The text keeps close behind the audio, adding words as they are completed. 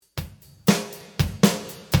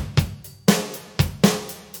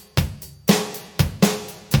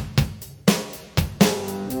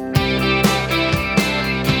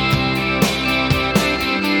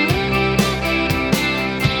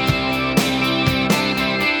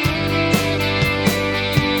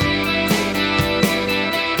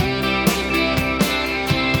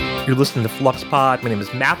You're listening to Flux Pod. My name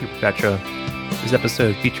is Matthew Perpetua. This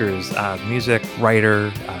episode features music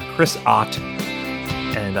writer Chris Ott.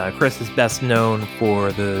 And Chris is best known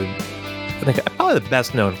for probably the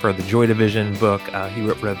best known for the Joy Division book he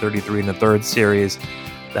wrote for the 33 and the Third series.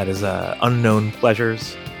 That is Unknown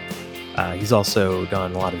Pleasures. He's also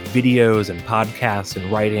done a lot of videos and podcasts and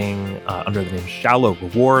writing under the name Shallow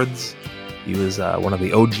Rewards. He was one of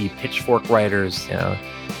the OG Pitchfork writers. You know,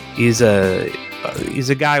 he's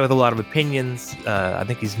a guy with a lot of opinions. I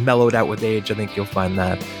think he's mellowed out with age. I think you'll find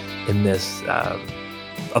that in this.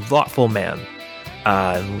 A thoughtful man.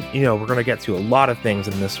 We're going to get to a lot of things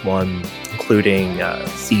in this one, including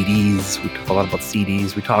CDs. We talk a lot about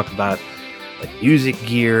CDs. We talk about like music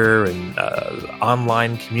gear and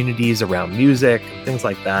online communities around music and things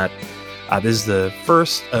like that. This is the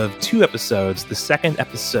first of two episodes. The second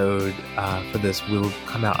episode for this will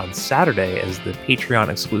come out on Saturday as the Patreon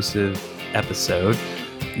exclusive episode.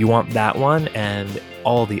 If you want that one and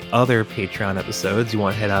all the other Patreon episodes, you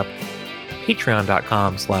want to hit up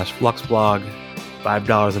patreon.com/fluxblog.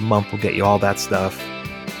 $5 a month will get you all that stuff.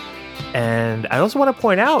 And I also want to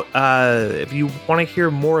point out, if you want to hear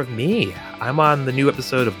more of me, I'm on the new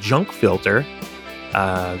episode of Junk Filter,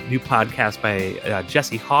 new podcast by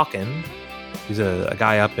Jesse Hawken. He's a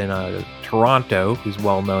guy up in Toronto who's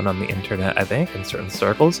well known on the internet, I think, in certain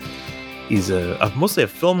circles. He's mostly a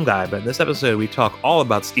film guy, but in this episode we talk all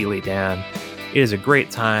about Steely Dan. It is a great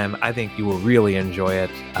time. I think you will really enjoy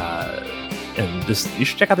it. And you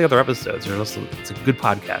should check out the other episodes. It's a good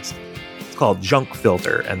podcast. It's called Junk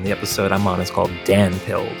Filter, and the episode I'm on is called Dan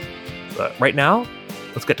Pilled. But right now,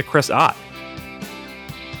 let's get to Chris Ott.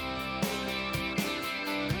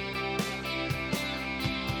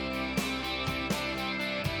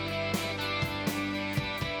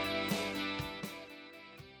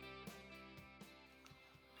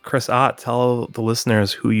 Chris Ott, tell the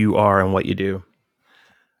listeners who you are and what you do.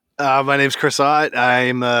 My name's Chris Ott.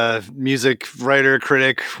 I'm a music writer,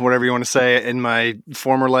 critic, whatever you want to say. In my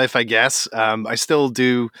former life, I guess. I still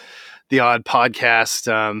do the odd podcast.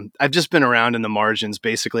 I've just been around in the margins.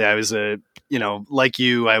 Basically, I was like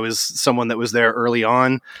you, I was someone that was there early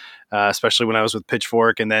on, especially when I was with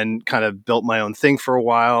Pitchfork, and then kind of built my own thing for a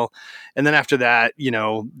while. And then after that,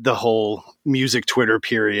 the whole music Twitter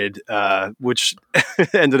period, which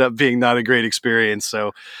ended up being not a great experience.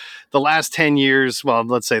 So the last 10 years, well,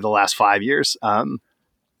 let's say the last 5 years,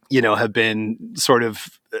 have been sort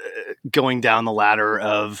of going down the ladder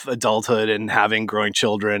of adulthood and having growing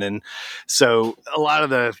children. And so a lot of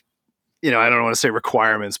the, I don't want to say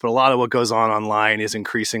requirements, but a lot of what goes on online is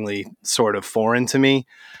increasingly sort of foreign to me.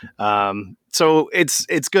 So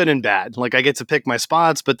it's good and bad. Like I get to pick my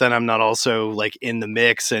spots, but then I'm not also like in the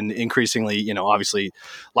mix, and increasingly, obviously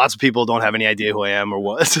lots of people don't have any idea who I am or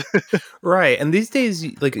what. Right. And these days,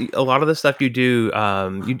 like a lot of the stuff you do,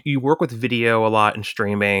 you work with video a lot and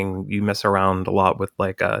streaming. You mess around a lot with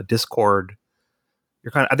like Discord.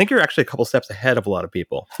 I think you're actually a couple steps ahead of a lot of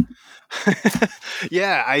people.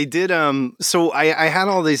 Yeah, I did. So I had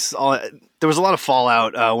all these. There was a lot of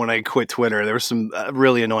fallout when I quit Twitter. There was some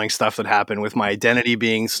really annoying stuff that happened with my identity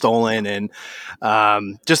being stolen and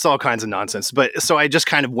just all kinds of nonsense. But so I just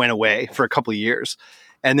kind of went away for a couple of years.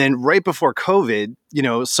 And then right before COVID,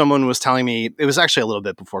 someone was telling me, it was actually a little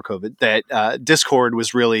bit before COVID, that Discord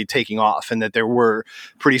was really taking off and that there were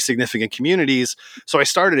pretty significant communities. So I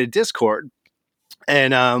started a Discord.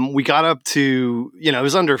 And we got up to, it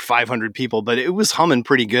was under 500 people, but it was humming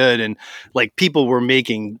pretty good. And like people were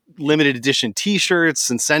making limited edition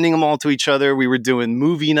T-shirts and sending them all to each other. We were doing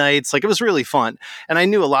movie nights. Like it was really fun. And I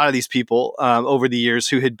knew a lot of these people over the years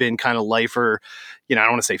who had been kind of lifer, I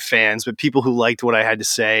don't want to say fans, but people who liked what I had to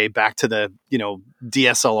say, back to the,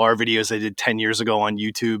 DSLR videos I did 10 years ago on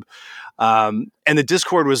YouTube. And the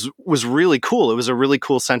Discord was really cool. It was a really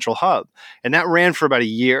cool central hub. And that ran for about a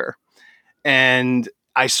year. And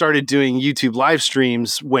I started doing YouTube live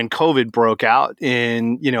streams when COVID broke out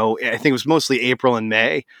in, I think it was mostly April and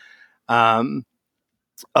May of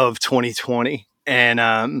 2020. And,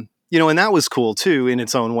 and that was cool too in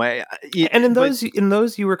its own way. And in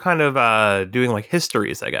those you were kind of doing like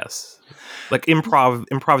histories, I guess, like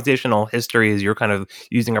improvisational histories. You're kind of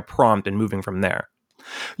using a prompt and moving from there.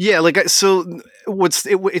 Yeah, it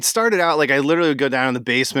started out like I literally would go down in the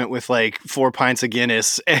basement with like 4 pints of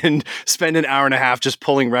Guinness and spend an hour and a half just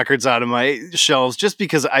pulling records out of my shelves, just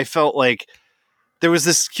because I felt like there was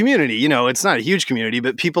this community. It's not a huge community,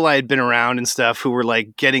 but people I had been around and stuff who were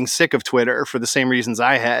like getting sick of Twitter for the same reasons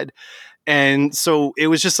I had. And so it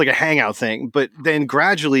was just like a hangout thing. But then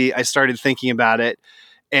gradually I started thinking about it.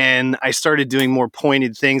 And I started doing more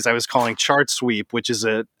pointed things I was calling Chart Sweep, which is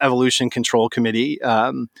a evolution control committee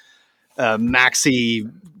maxi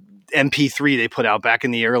MP3 they put out back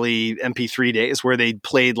in the early MP3 days, where they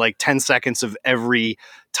played like 10 seconds of every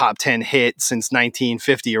top 10 hit since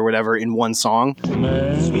 1950 or whatever in one song.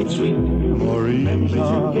 Sweet, sweet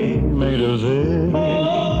Marita made us in.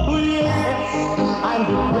 Oh, yes, I'm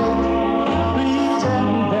the great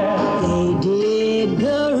pretender. They did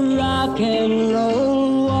the rock and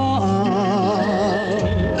roll war.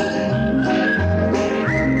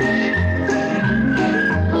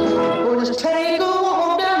 Oh, just take a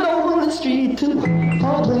walk down the street to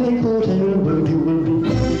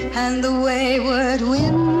and the wayward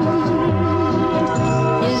wind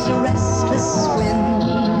is a restless wind.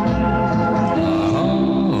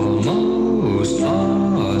 Almost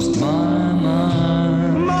lost my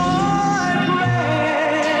mind, my friend.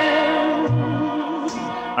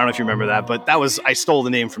 I don't know if you remember that, but I stole the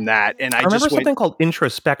name from that, and I remember just something called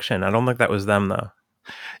Introspection. I don't think that was them though.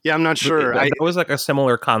 Yeah, I'm not sure. That was like a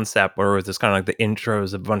similar concept where it was just kind of like the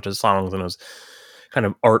intros of a bunch of songs, and it was kind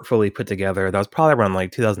of artfully put together. That was probably around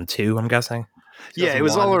like 2002, I'm guessing. Yeah, it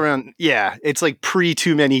was all around. Yeah, it's like pre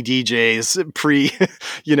too many DJs, pre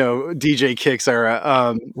DJ Kicks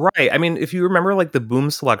era. Right. I mean, if you remember like the Boom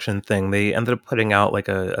Selection thing, they ended up putting out like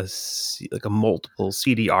a multiple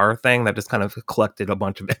CDR thing that just kind of collected a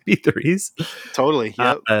bunch of MP3s. Totally.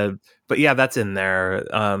 Yep. But yeah, that's in there.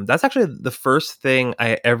 That's actually the first thing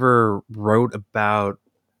I ever wrote about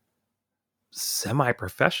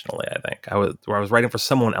semi-professionally. I think where I was writing for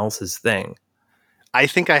someone else's thing. I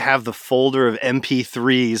think I have the folder of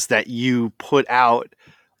MP3s that you put out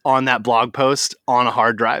on that blog post on a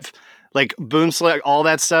hard drive. Like Boom Select, all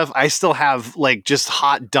that stuff. I still have like just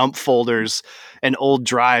hot dump folders and old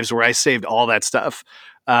drives where I saved all that stuff.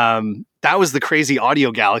 That was the crazy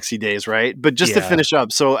Audio Galaxy days, right? But just to finish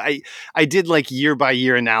up, so I did like year by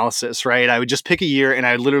year analysis, right? I would just pick a year and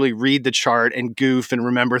I would literally read the chart and goof and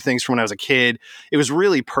remember things from when I was a kid. It was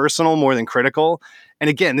really personal more than critical. And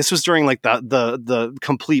again, this was during like the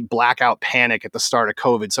complete blackout panic at the start of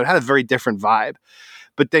COVID, so it had a very different vibe.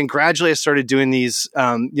 But then gradually I started doing these,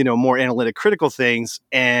 more analytic critical things,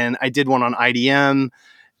 and I did one on IDM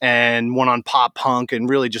and one on pop punk and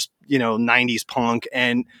really just 90s punk,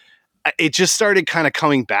 and it just started kind of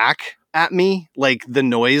coming back at me, like the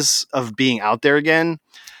noise of being out there again.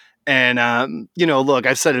 And look,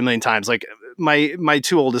 I've said it a million times, like my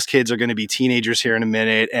two oldest kids are going to be teenagers here in a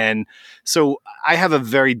minute, and so I have a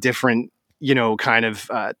very different kind of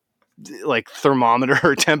like thermometer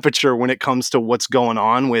or temperature when it comes to what's going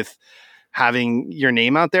on with having your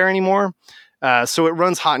name out there anymore. So it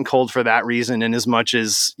runs hot and cold for that reason, and as much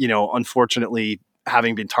as unfortunately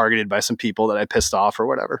having been targeted by some people that I pissed off or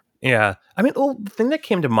whatever. Yeah. I mean, the thing that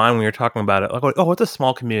came to mind when you were talking about it, like, oh, it's a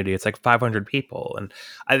small community. It's like 500 people. And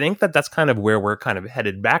I think that that's kind of where we're kind of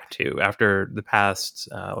headed back to after the past,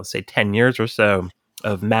 let's say 10 years or so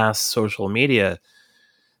of mass social media,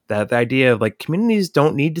 that the idea of like communities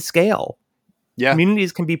don't need to scale. Yeah.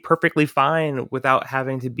 Communities can be perfectly fine without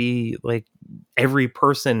having to be like every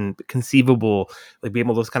person conceivable, like be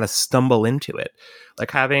able to just kind of stumble into it. Like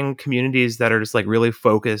having communities that are just like really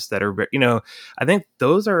focused, that are, I think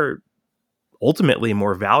those are ultimately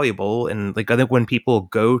more valuable. And like, I think when people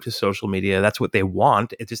go to social media, that's what they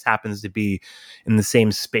want. It just happens to be in the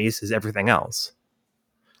same space as everything else.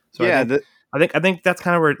 So yeah, I think that's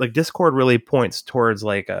kind of where like Discord really points towards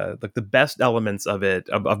like the best elements of it,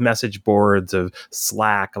 of message boards, of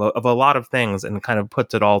Slack, of a lot of things, and kind of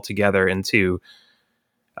puts it all together into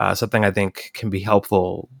something I think can be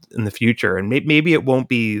helpful in the future. And maybe it won't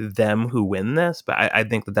be them who win this, but I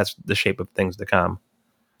think that that's the shape of things to come.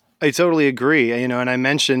 I totally agree. And I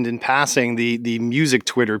mentioned in passing the music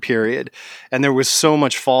Twitter period, and there was so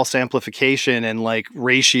much false amplification and like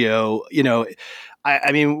ratio,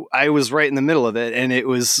 I mean, I was right in the middle of it, and it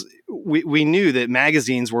was, we knew that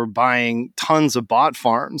magazines were buying tons of bot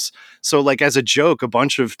farms. So like as a joke, a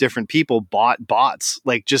bunch of different people bought bots,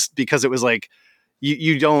 like just because it was like,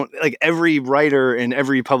 you don't, like every writer in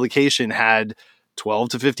every publication had 12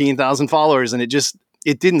 to 15,000 followers, and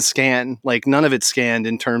it didn't scan, like none of it scanned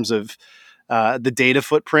in terms of the data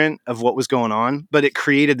footprint of what was going on, but it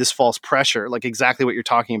created this false pressure, like exactly what you're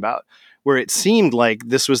talking about, where it seemed like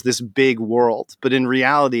this was this big world. But in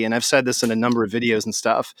reality, and I've said this in a number of videos and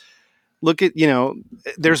stuff, look at,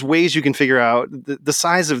 there's ways you can figure out the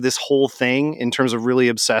size of this whole thing in terms of really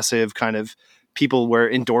obsessive kind of people where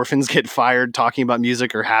endorphins get fired talking about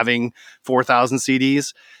music or having 4,000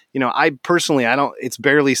 CDs. I personally, it's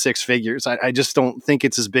barely six figures. I just don't think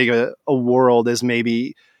it's as big a world as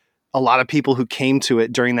maybe a lot of people who came to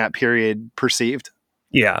it during that period perceived.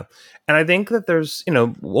 Yeah. And I think that there's,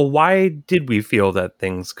 well, why did we feel that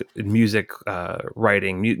music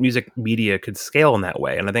writing, music media could scale in that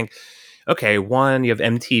way? And I think, okay, one, you have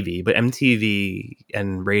MTV, but MTV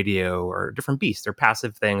and radio are different beasts. They're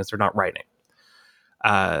passive things. They're not writing.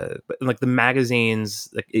 But like the magazines,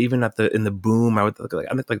 like even in the boom, I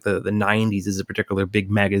think like the 90s is a particular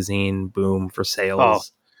big magazine boom for Oh,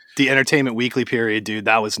 sales. the Entertainment Weekly period, dude,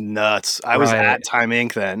 that was nuts. I was Right. at Time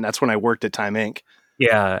Inc. then. That's when I worked at Time Inc.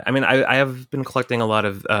 Yeah, I mean, I have been collecting a lot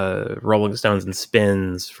of Rolling Stones and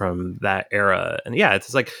Spins from that era, and yeah, it's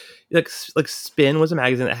just like Spin was a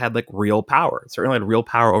magazine that had like real power. It certainly had real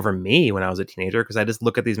power over me when I was a teenager because I just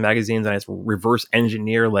look at these magazines and I just reverse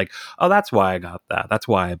engineer like, oh, that's why I got that. That's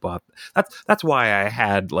why I bought. That's why I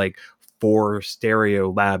had like 4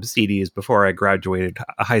 Stereolab CDs before I graduated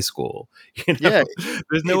high school. Yeah,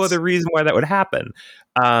 There's no it's other reason why that would happen.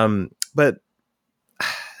 But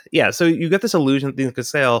yeah, so you get this illusion that things could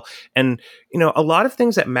sell, and a lot of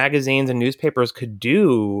things that magazines and newspapers could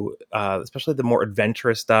do, especially the more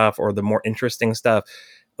adventurous stuff or the more interesting stuff,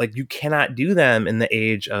 like you cannot do them in the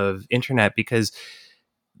age of internet because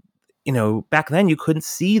back then you couldn't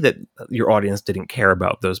see that your audience didn't care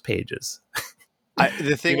about those pages.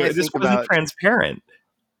 the thing I It just think wasn't about. transparent.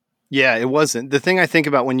 Yeah, it wasn't. The thing I think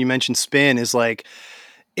about when you mention Spin is like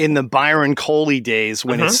in the Byron Coley days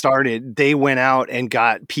when it Mhm. started, they went out and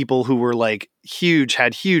got people who were like huge,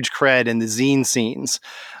 had huge cred in the zine scenes.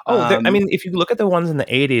 Oh, I Um, mean, if you look at the ones in the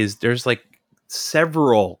 '80s, there's like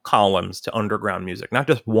several columns to underground music, not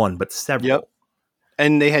just one, but yep. several.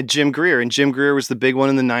 And they had Jim Greer, and Jim Greer was the big one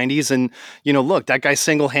in the 90s. And, look, that guy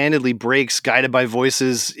single handedly breaks Guided by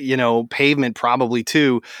Voices, Pavement probably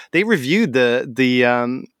too. They reviewed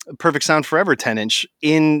the Perfect Sound Forever 10-inch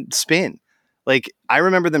in Spin. Like, I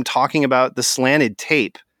remember them talking about the slanted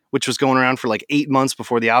tape, which was going around for like 8 months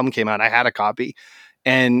before the album came out. I had a copy.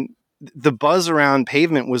 And the buzz around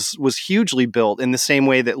Pavement was hugely built in the same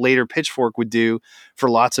way that later Pitchfork would do for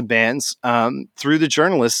lots of bands, through the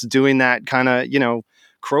journalists doing that kind of,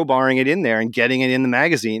 crowbarring it in there and getting it in the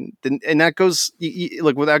magazine. And that goes,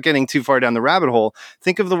 look, without getting too far down the rabbit hole,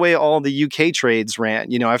 think of the way all the UK trades ran.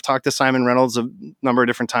 I've talked to Simon Reynolds a number of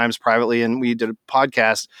different times privately, and we did a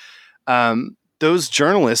podcast. Those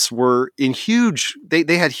journalists were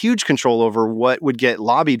they had huge control over what would get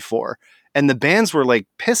lobbied for. And the bands were like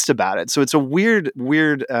pissed about it. So it's a weird,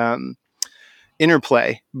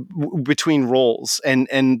 interplay between roles,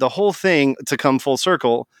 and the whole thing, to come full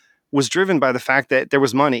circle, was driven by the fact that there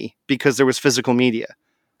was money because there was physical media.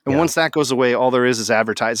 And Yeah. once that goes away, all there is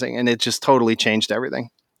advertising, and it just totally changed everything.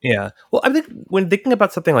 Yeah. Well, I think when thinking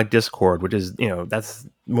about something like Discord, which is, that's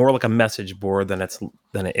more like a message board than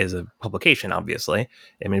it is a publication, obviously.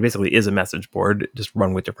 I mean, it basically is a message board, just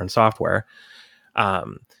run with different software.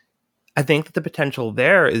 Um, I think that the potential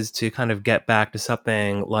there is to kind of get back to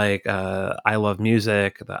something like I Love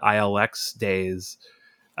Music, the ILX days,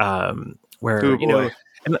 where, Oh boy.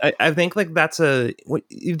 and I think like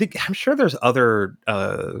I'm sure there's other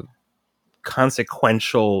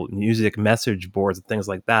consequential music message boards and things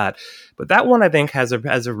like that, but that one I think has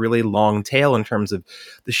a really long tail in terms of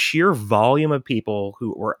the sheer volume of people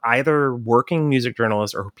who were either working music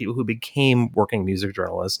journalists or people who became working music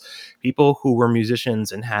journalists, people who were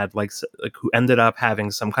musicians and had like who ended up having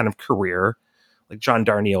some kind of career, like John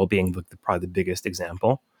Darnielle being probably the biggest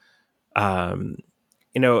example. I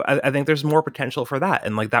think there's more potential for that,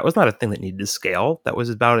 and like that was not a thing that needed to scale. That was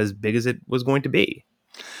about as big as it was going to be.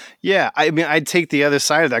 Yeah, I mean, I'd take the other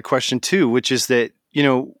side of that question too, which is that,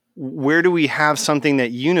 where do we have something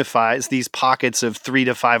that unifies these pockets of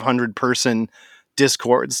 300 to 500 person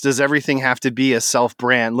discords? Does everything have to be a self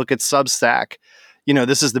brand? Look at Substack.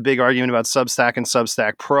 This is the big argument about Substack and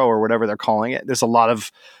Substack Pro, or whatever they're calling it. There's a lot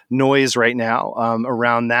of noise right now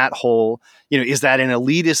around that whole, is that an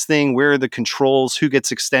elitist thing? Where are the controls? Who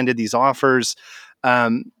gets extended these offers?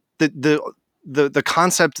 The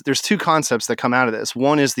concept, there's two concepts that come out of this.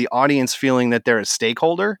 One is the audience feeling that they're a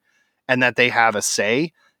stakeholder and that they have a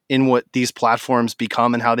say in what these platforms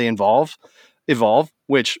become and how they evolve,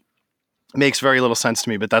 which makes very little sense to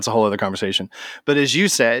me, but that's a whole other conversation. But as you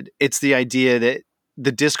said, it's the idea that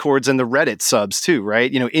the Discords and the Reddit subs too,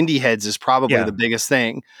 right? Indie Heads is probably the biggest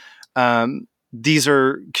thing. These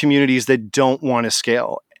are communities that don't want to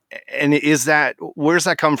scale. And where's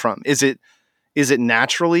that come from? Is it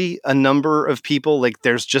naturally a number of people, like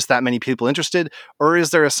there's just that many people interested, or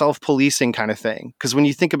is there a self-policing kind of thing? Because when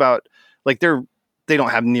you think about, like, they don't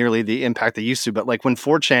have nearly the impact they used to, but like when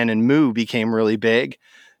 4chan and Moo became really big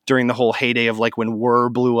during the whole heyday of like when Whir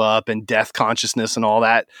blew up and Death Consciousness and all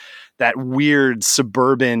that weird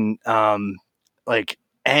suburban like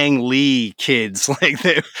Ang Lee kids. Like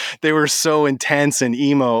they were so intense and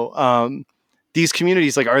emo. These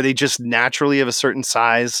communities, like, are they just naturally of a certain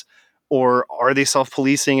size, or are they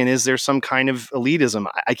self-policing, and is there some kind of elitism?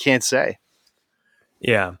 I can't say.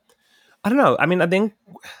 Yeah. I don't know. I mean, I think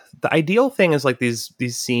the ideal thing is like these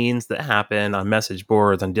scenes that happen on message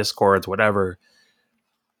boards, on discords, whatever.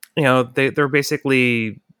 They're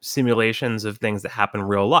basically simulations of things that happen in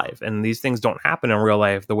real life, and these things don't happen in real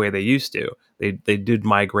life the way they used to. They did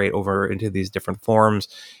migrate over into these different forms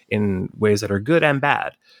in ways that are good and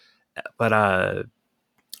bad. But I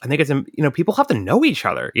think it's, people have to know each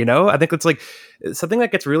other. I think it's like something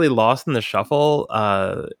that gets really lost in the shuffle.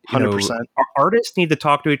 100%. Artists need to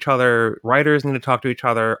talk to each other. Writers need to talk to each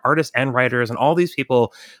other. Artists and writers and all these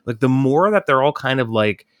people, like, the more that they're all kind of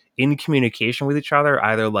like in communication with each other,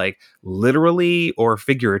 either like literally or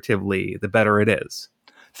figuratively, the better it is.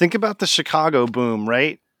 Think about the Chicago boom,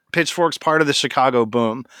 right? Pitchfork's part of the Chicago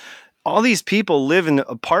boom. All these people live in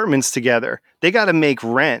apartments together. They got to make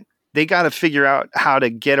rent. They got to figure out how to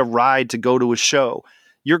get a ride to go to a show.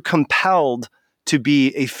 You're compelled to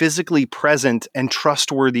be a physically present and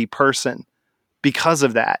trustworthy person because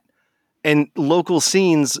of that. And local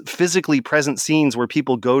scenes, physically present scenes where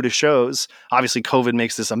people go to shows. Obviously, COVID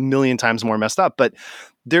makes this a million times more messed up, but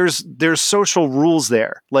there's social rules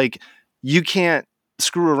there. Like, you can't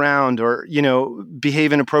screw around or,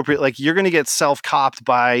 behave inappropriate. Like, you're going to get self-copped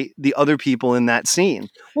by the other people in that scene.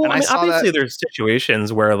 Well, and obviously there's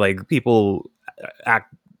situations where like people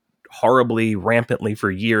act horribly, rampantly for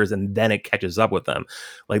years, and then it catches up with them,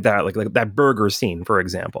 like that burger scene, for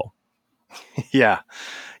example. Yeah.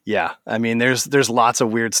 Yeah. I mean, there's lots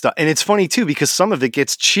of weird stuff. And it's funny too, because some of it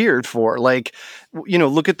gets cheered for. Like,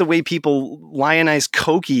 look at the way people lionize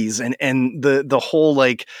Cokies and the whole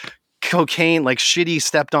like cocaine, like shitty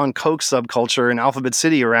stepped on coke subculture in Alphabet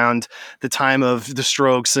City around the time of the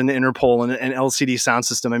Strokes and Interpol and LCD Sound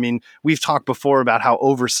System. I mean, we've talked before about how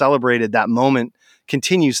over celebrated that moment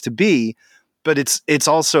continues to be. But it's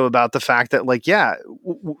also about the fact that, like, yeah,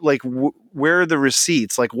 where are the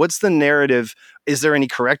receipts? Like, what's the narrative? Is there any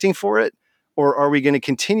correcting for it? Or are we going to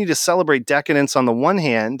continue to celebrate decadence on the one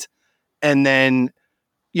hand and then,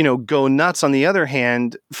 go nuts on the other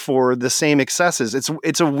hand for the same excesses?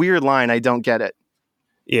 It's a weird line. I don't get it.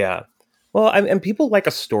 Yeah. Well, and people like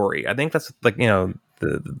a story. I think that's like,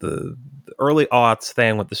 the early aughts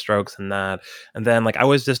thing with the Strokes and that. And then like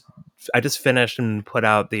I just finished and put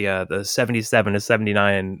out the 77 to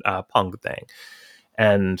 79 punk thing.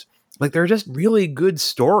 And like, they're just really good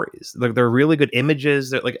stories. Like, they're really good images.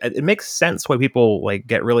 They're, like, it makes sense why people like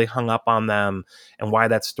get really hung up on them and why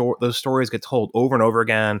those stories get told over and over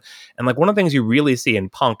again. And like, one of the things you really see in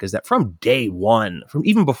punk is that from day one, from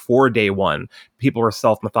even before day one, people are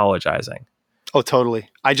self-mythologizing. Oh, totally.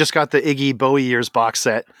 I just got the Iggy Bowie Years box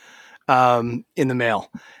set in the mail.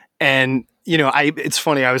 And, it's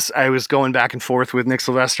funny. I was going back and forth with Nick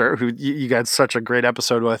Sylvester, who you got such a great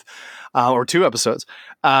episode with, or 2 episodes.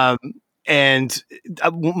 And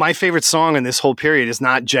my favorite song in this whole period is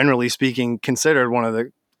not, generally speaking, considered one of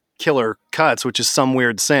the killer cuts, which is Some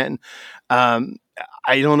Weird Sin. I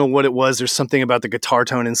don't know what it was. There's something about the guitar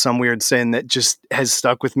tone in Some Weird Sin that just has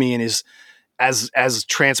stuck with me and is as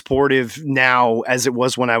transportive now as it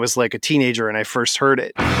was when I was like a teenager and I first heard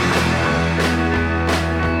it.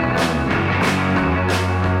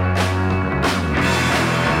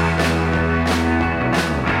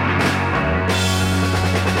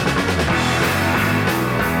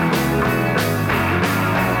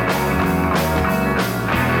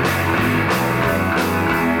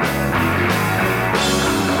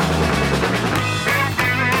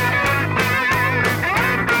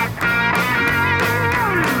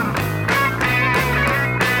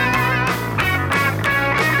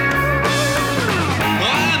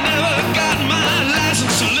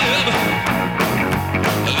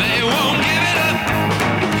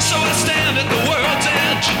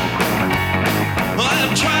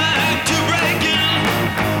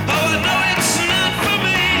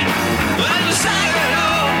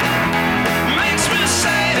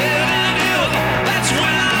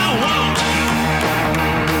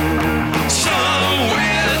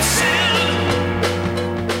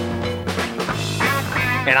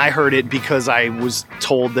 I heard it because I was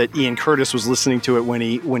told that Ian Curtis was listening to it when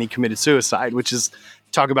he committed suicide, which is,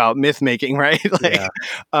 talk about myth making, right?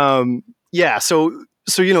 So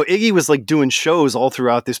Iggy was like doing shows all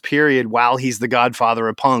throughout this period while he's the godfather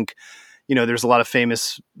of punk. There's a lot of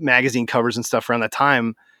famous magazine covers and stuff around that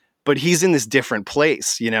time, but he's in this different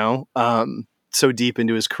place, so deep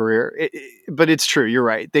into his career. But it's true. You're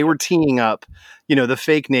right. They were teeing up, the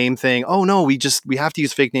fake name thing. Oh no, we have to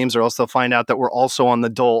use fake names or else they'll find out that we're also on the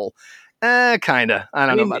dole. Kinda. I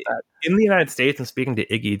don't know about that. In the United States, and speaking to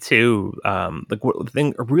Iggy too,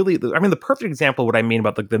 the perfect example of what I mean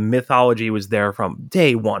about the mythology was there from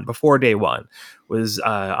day one, before day one, was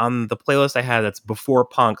on the playlist I had that's Before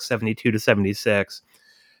Punk 72 to 76,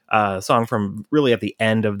 song from really at the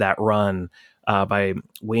end of that run by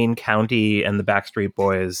Wayne County and the Backstreet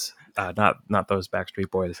Boys, not those Backstreet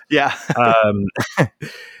Boys. Yeah.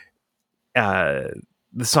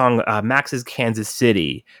 The song Max's Kansas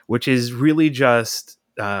City, which is really just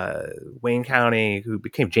Wayne County, who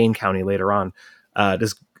became Jane County later on,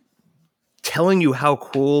 just telling you how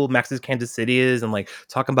cool Max's Kansas City is, and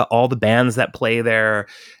talking about all the bands that play there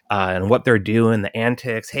and what they're doing, the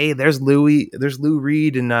antics. Hey, there's Lou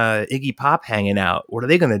Reed and Iggy Pop hanging out. What are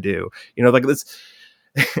they gonna do? This.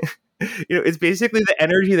 It's basically the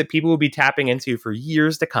energy that people will be tapping into for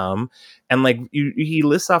years to come. And he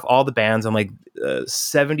lists off all the bands, and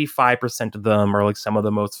 75% of them are some of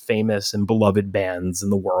the most famous and beloved bands in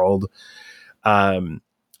the world. And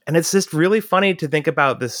it's just really funny to think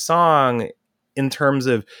about this song in terms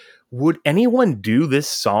of, would anyone do this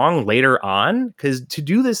song later on? Because to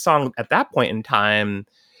do this song at that point in time,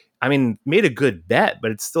 I mean, made a good bet, but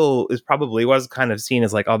it still was kind of seen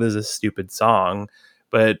as oh, this is a stupid song.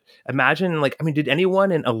 But imagine, did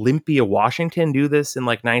anyone in Olympia, Washington do this in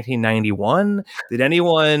 1991? Did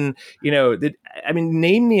anyone,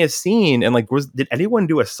 name me a scene, and did anyone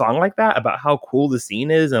do a song like that about how cool the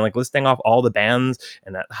scene is, and listing off all the bands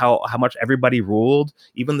and how much everybody ruled,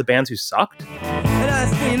 even the bands who sucked? And I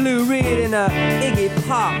see Lou Reed and Iggy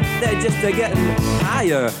Pop, they're just getting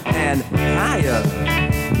higher and higher.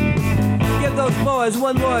 Give those boys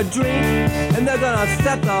one more drink, and they're gonna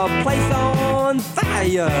set the place on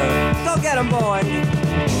fire. Go get 'em, boys.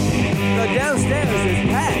 The downstairs is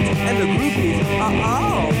packed, and the groupies are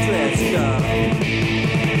all dressed up.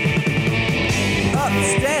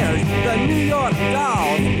 Upstairs, the New York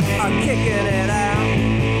dolls are kicking it out,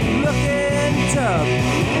 looking tough.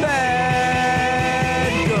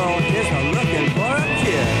 Bad girl is looking for a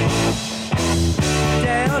kiss.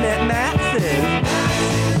 Down at Max's,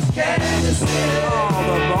 all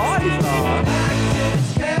the boys are,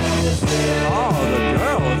 all the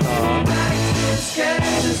girls are,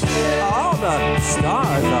 all the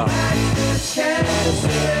stars are,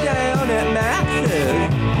 down at Max's.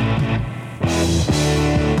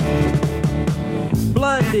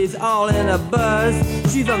 Blondie's all in a buzz,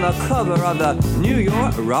 she's on the cover of the New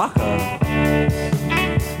York Rocker.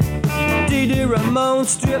 Dee Ramone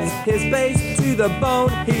strips his bass to the bone,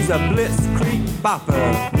 he's a blitzkrieg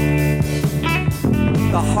bopper.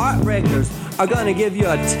 The Heartbreakers are gonna give you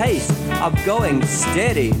a taste of going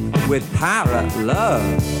steady with pirate love.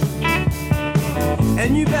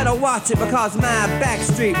 And you better watch it, because my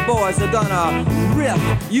Backstreet Boys are gonna rip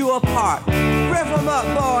you apart. Rip 'em up,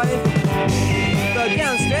 boys. The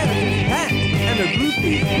downstairs is packed, and the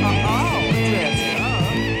groupies are all dressed up.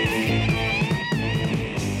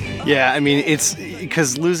 Yeah, I mean, it's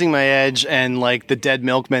because Losing My Edge and the Dead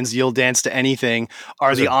Milkmen's You'll Dance to Anything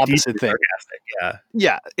are the opposite thing.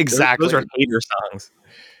 Yeah, exactly. Those are hater songs.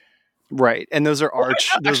 Right. And those are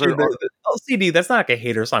arch. The LCD, that's not a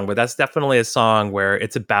hater song, but that's definitely a song where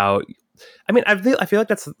it's about, I feel like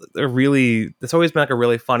that's always been a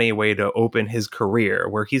really funny way to open his career,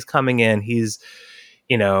 where he's coming in, he's,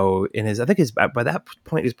 in his, I think by that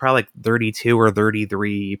point, he's probably 32 or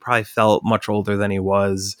 33. He probably felt much older than he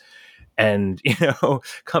was. And,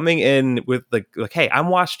 coming in with hey, I'm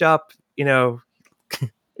washed up, I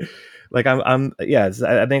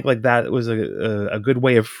think that was a good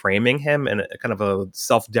way of framing him in a kind of a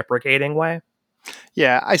self-deprecating way.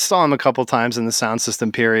 Yeah, I saw him a couple times in the Sound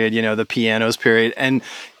System period, the Pianos period. And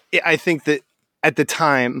I think that at the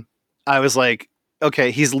time I was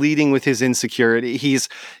okay, he's leading with his insecurity. He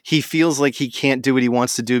feels like he can't do what he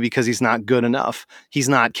wants to do because he's not good enough. He's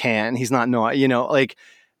not he's not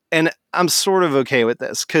and I'm sort of okay with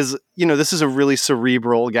this because, this is a really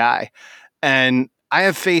cerebral guy. And I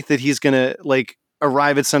have faith that he's going to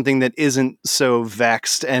arrive at something that isn't so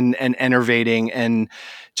vexed and enervating and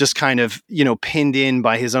just kind of, pinned in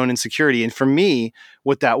by his own insecurity. And for me,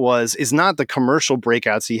 what that is not the commercial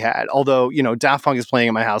breakouts he had. Although, Daft Punk is Playing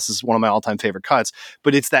at My House is one of my all-time favorite cuts,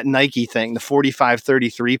 but it's that Nike thing, the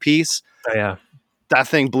 45-33 piece. Oh, yeah. That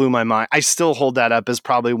thing blew my mind. I still hold that up as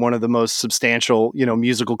probably one of the most substantial,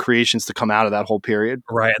 musical creations to come out of that whole period.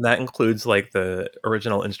 Right. And that includes the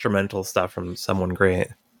original instrumental stuff from Someone Great.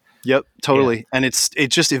 Yep, totally. And it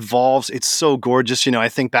just evolves. It's so gorgeous. I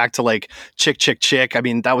think back to like Chick Chick Chick. I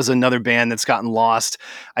mean, that was another band that's gotten lost.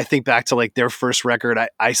 I think back to like their first record.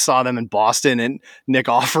 I saw them in Boston, and Nick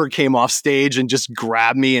Offer came off stage and just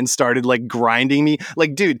grabbed me and started like grinding me.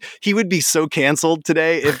 Like, dude, he would be so canceled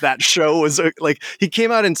today if that show was like, he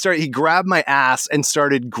came out and he grabbed my ass and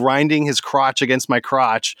started grinding his crotch against my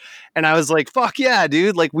crotch. And I was like, fuck yeah,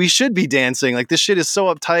 dude. Like, we should be dancing. Like, this shit is so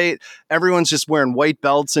uptight. Everyone's just wearing white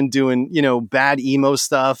belts and doing, bad emo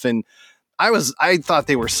stuff. And I thought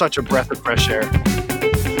they were such a breath of fresh air.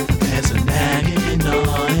 There's a nagging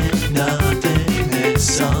on nothing that's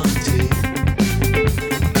something.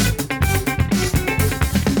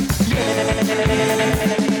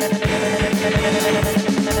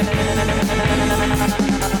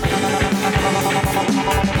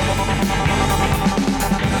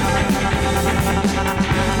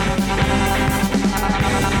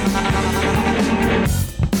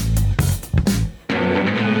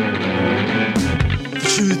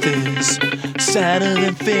 Truth is sadder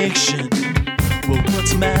than fiction. Well,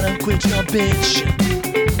 what's the matter? Quit your bitching.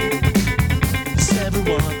 Has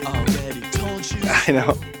everyone already told you? I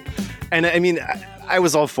know. And I mean, I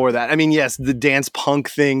was all for that. I mean, yes, the dance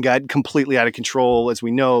punk thing got completely out of control, as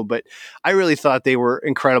we know, but I really thought they were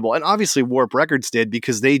incredible. And obviously Warp Records did,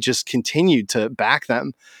 because they just continued to back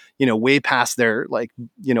them, way past their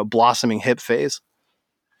blossoming hip phase.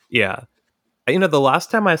 Yeah. The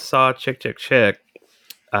last time I saw Chick Chick Chick,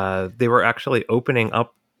 they were actually opening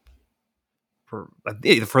up for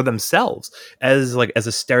themselves as a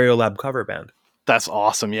Stereolab cover band. That's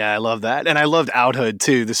awesome. Yeah, I love that. And I loved Outhood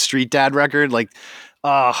too, the Street Dad record. Like,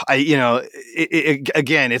 again,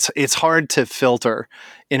 it's hard to filter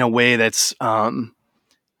in a way that's,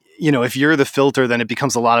 if you're the filter, then it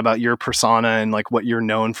becomes a lot about your persona and like what you're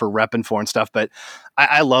known for repping for and stuff. But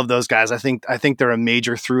I love those guys. I think they're a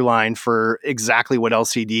major through line for exactly what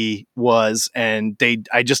LCD was. And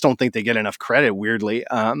I just don't think they get enough credit, weirdly.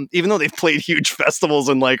 Even though they've played huge festivals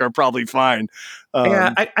and like are probably fine.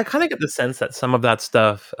 I kind of get the sense that some of that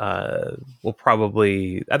stuff will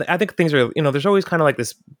probably, I think things are, there's always kind of like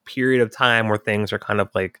this period of time where things are kind of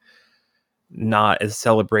like not as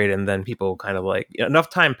celebrated, and then people kind of like, enough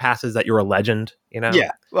time passes that you're a legend,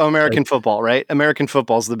 Yeah. Well, American football, right? American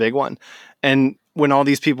football is the big one. And when all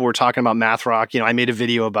these people were talking about math rock, I made a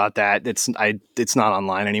video about that. It's not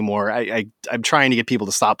online anymore. I'm trying to get people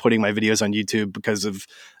to stop putting my videos on YouTube because of,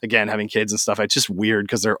 again, having kids and stuff. It's just weird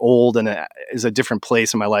because they're old and it is a different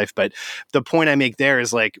place in my life. But the point I make there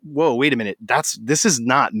is like, whoa, wait a minute. This is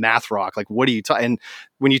not math rock. Like, what are you talking? And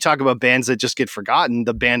when you talk about bands that just get forgotten,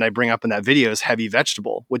 the band I bring up in that video is Heavy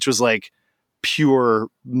Vegetable, which was like pure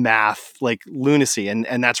math, like lunacy.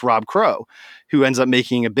 And that's Rob Crow, who ends up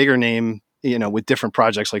making a bigger name, with different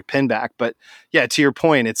projects like Pinback. But yeah, to your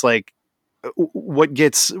point, it's like what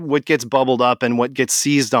gets bubbled up and what gets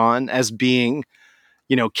seized on as being,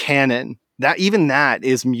 canon, that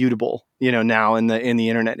is mutable, now in the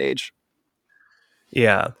internet age.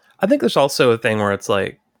 Yeah. I think there's also a thing where it's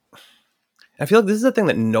like, I feel like this is a thing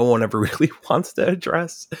that no one ever really wants to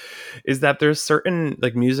address, is that there's certain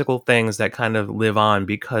like musical things that kind of live on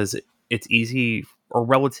because it's easy or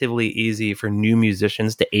relatively easy for new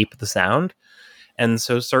musicians to ape the sound. And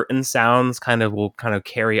so certain sounds will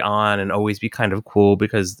carry on and always be kind of cool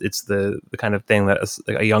because it's the kind of thing that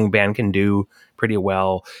a young band can do pretty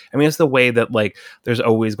well. I mean, it's the way that like there's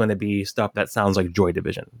always going to be stuff that sounds like Joy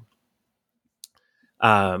Division.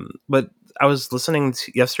 But I was listening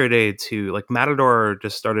yesterday to like Matador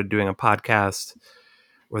just started doing a podcast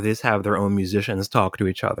where they just have their own musicians talk to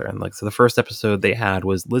each other. And like, so the first episode they had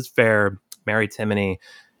was Liz Phair, Mary Timony,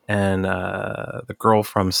 and the girl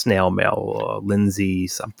from Snail Mail, Lindsay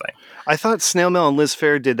something. I thought Snail Mail and Liz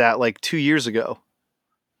Phair did that like 2 years ago.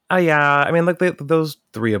 Oh yeah, I mean, like those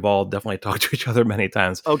three have all definitely talked to each other many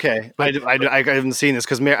times. Okay, I haven't seen this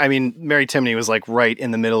because Mary Timony was like right in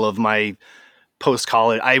the middle of my post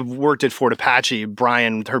college. I worked at Fort Apache.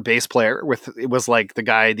 Brian, her bass player, it was like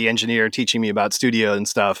the engineer teaching me about studio and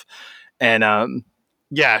stuff, and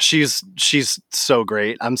yeah, she's so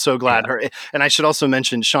great. I'm so glad her. And I should also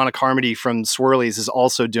mention Shauna Carmody from Swirlies is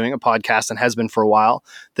also doing a podcast and has been for a while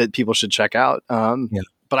that people should check out.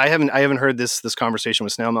 But I haven't heard this conversation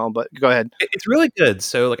with Snail Mail, but go ahead. It's really good.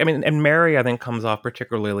 So like, I mean, and Mary, I think comes off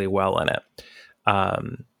particularly well in it.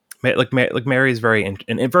 Like Mary's a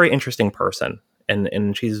very interesting person,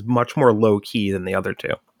 and she's much more low key than the other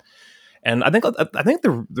two. And I think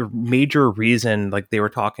the major reason like they were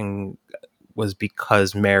talking was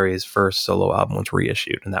because Mary's first solo album was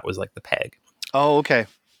reissued, and that was like The Peg. Oh, okay.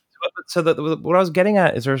 So what I was getting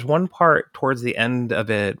at is there's one part towards the end of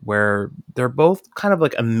it where they're both kind of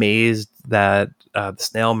like amazed that the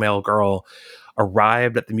snail mail girl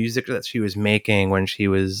arrived at the music that she was making when she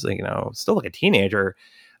was, still like a teenager,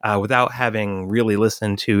 without having really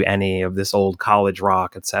listened to any of this old college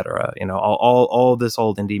rock, etc. All this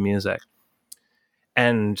old indie music.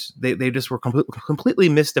 And they just were completely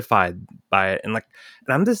mystified by it, and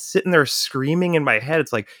I'm just sitting there screaming in my head.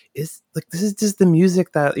 It's like, this is just the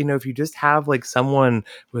music that, if you just have like someone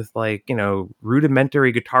with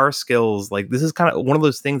rudimentary guitar skills, like this is kind of one of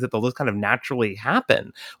those things that they'll just kind of naturally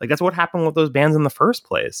happen. Like that's what happened with those bands in the first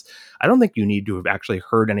place. I don't think you need to have actually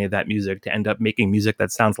heard any of that music to end up making music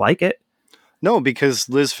that sounds like it. No, because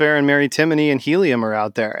Liz Phair and Mary Timony and Helium are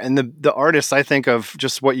out there. And the artist, I think of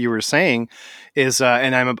just what you were saying is,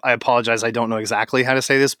 and I apologize, I don't know exactly how to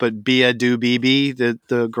say this, but Beabadoobee,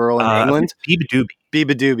 the girl in England.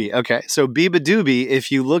 Beabadoobee. Okay. So Beabadoobee,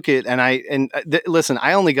 if you look at, listen,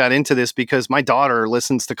 I only got into this because my daughter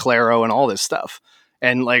listens to Clairo and all this stuff.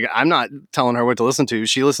 And like, I'm not telling her what to listen to.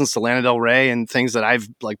 She listens to Lana Del Rey and things that I've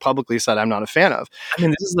like publicly said I'm not a fan of. I mean,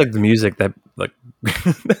 this is like the music that like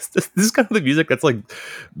this is kind of the music that's like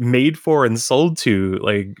made for and sold to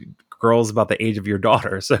like girls about the age of your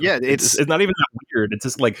daughter. So yeah, it's not even that weird. It's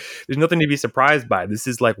just like there's nothing to be surprised by. This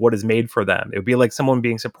is like what is made for them. It would be like someone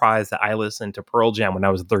being surprised that I listened to Pearl Jam when I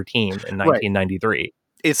was 13 in 1993. Right.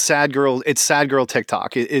 It's sad girl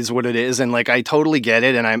TikTok is what it is. And like, I totally get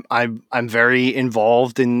it. And I'm very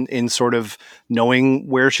involved in sort of knowing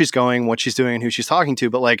where she's going, what she's doing and who she's talking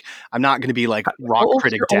to. But like, I'm not going to be like rock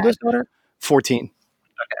critic dad. Oldest daughter? 14. Okay.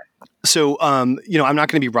 So, I'm not going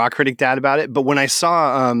to be rock critic dad about it. But when I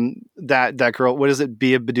saw that girl, what is it?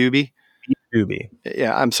 Beabadoobee? Beabadoobee.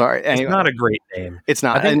 Yeah, I'm sorry. Anyway, it's not a great name. It's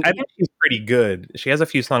not. I think she's pretty good. She has a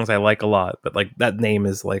few songs I like a lot, but like that name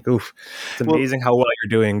is like, oof. It's amazing how well you're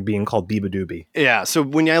doing being called Beabadoobee. Yeah. So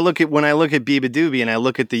when I look at Beabadoobee and I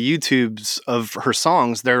look at the YouTubes of her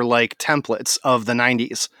songs, they're like templates of the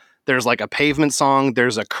 90s. There's like a Pavement song.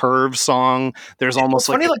 There's a Curve song. There's almost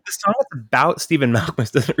funny, like the song that's about Stephen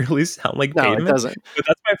Malkmus doesn't really sound like Pavement. No, it doesn't. But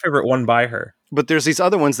that's my favorite one by her. But there's these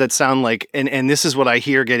other ones that sound like, and this is what I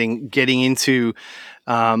hear getting into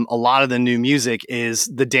a lot of the new music is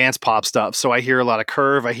the dance pop stuff. So I hear a lot of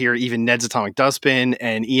Curve. I hear even Ned's Atomic Dustbin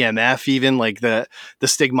and EMF, even like the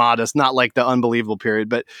Stigmatas, not like the Unbelievable period,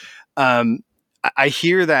 but I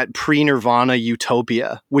hear that pre-Nirvana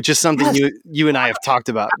utopia, which is something you and I have talked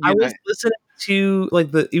about. I was listening to like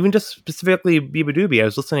even just specifically Beabadoobee. I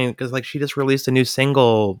was listening because like she just released a new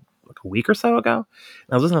single like a week or so ago. And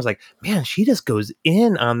I was listening, I was like, man, she just goes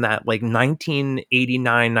in on that like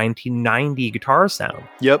 1989, 1990 guitar sound.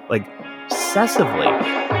 Yep. Like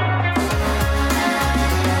obsessively.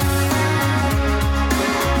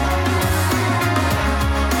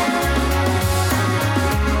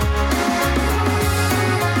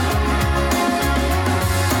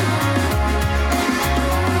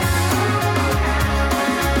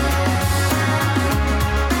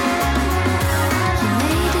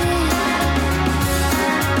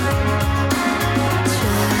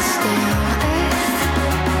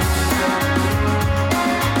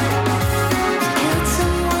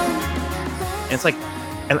 It's like,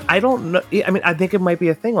 and I don't know. I mean, I think it might be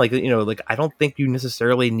a thing. Like, like I don't think you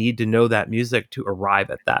necessarily need to know that music to arrive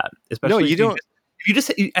at that. Especially, no, you don't.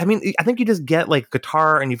 I mean, I think you just get like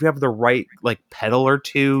guitar, and if you have the right like pedal or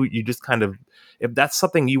two, you just kind of, if that's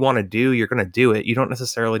something you want to do, you're going to do it. You don't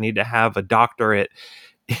necessarily need to have a doctorate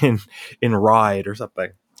in ride or something.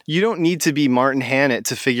 You don't need to be Martin Hannett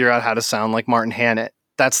to figure out how to sound like Martin Hannett.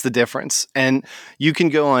 That's the difference. And you can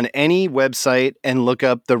go on any website and look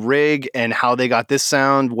up the rig and how they got this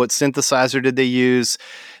sound, what synthesizer did they use.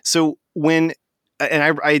 So when,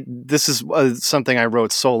 and I this is something I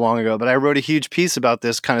wrote so long ago, but I wrote a huge piece about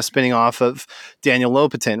this kind of spinning off of Daniel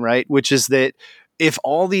Lopatin, right? Which is that if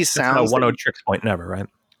all these sounds... One O Tricks Point Never, right?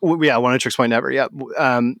 Yeah, One O Tricks Point Never, yeah.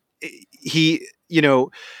 He,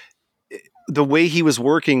 the way he was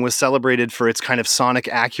working was celebrated for its kind of sonic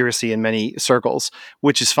accuracy in many circles,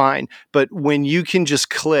 which is fine. But when you can just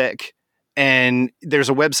click and there's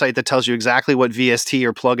a website that tells you exactly what VST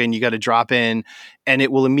or plugin you got to drop in, and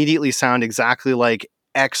it will immediately sound exactly like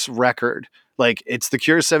X record. Like it's The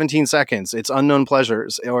Cure 17 Seconds, it's Unknown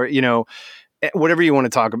Pleasures, or, whatever you want to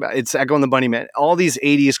talk about. It's Echo and the Bunnymen, all these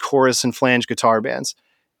 80s chorus and flange guitar bands.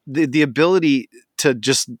 The ability to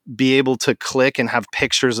just be able to click and have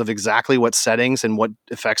pictures of exactly what settings and what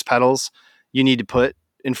effects pedals you need to put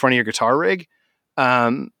in front of your guitar rig.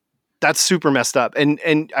 That's super messed up. And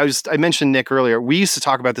I mentioned Nick earlier. We used to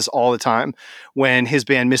talk about this all the time when his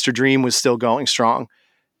band Mr. Dream was still going strong.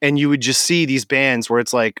 And you would just see these bands where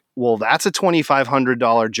it's like, well, that's a $2,500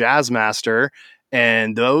 Jazzmaster,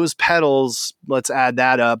 and those pedals, let's add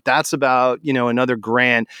that up. That's about, another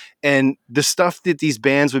grand. And the stuff that these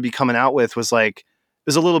bands would be coming out with was like, it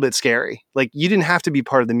was a little bit scary. Like, you didn't have to be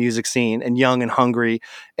part of the music scene and young and hungry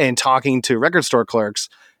and talking to record store clerks.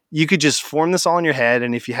 You could just form this all in your head.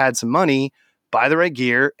 And if you had some money, buy the right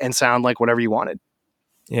gear and sound like whatever you wanted.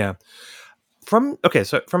 Yeah.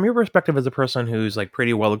 So from your perspective as a person who's like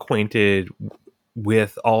pretty well acquainted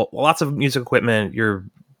with lots of music equipment, you're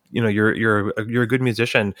a good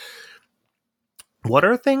musician. What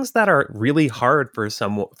are things that are really hard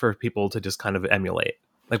for people to just kind of emulate?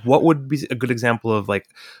 Like, what would be a good example of like,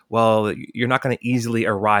 well, you're not going to easily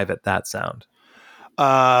arrive at that sound?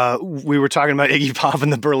 We were talking about Iggy Pop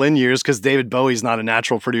in the Berlin years because David Bowie's not a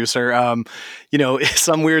natural producer.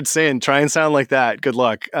 Some weird saying, try and sound like that. Good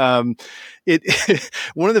luck. One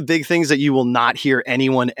of the big things that you will not hear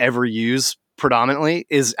anyone ever use predominantly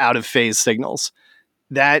is out of phase signals.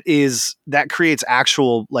 That creates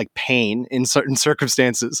actual like pain in certain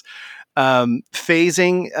circumstances.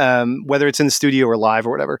 Phasing, whether it's in the studio or live or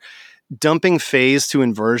whatever, dumping phase to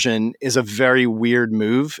inversion is a very weird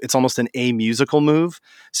move. It's almost an amusical move.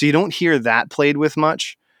 So you don't hear that played with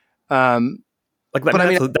much. That's a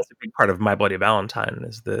big part of My Bloody Valentine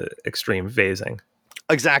is the extreme phasing.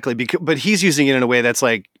 Exactly. But he's using it in a way that's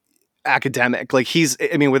like academic. Like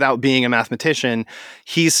without being a mathematician,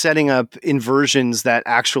 he's setting up inversions that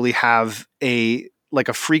actually have a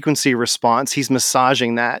frequency response. He's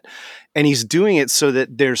massaging that, and he's doing it so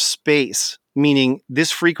that there's space, meaning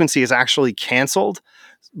this frequency is actually canceled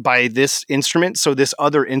by this instrument, so this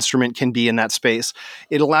other instrument can be in that space.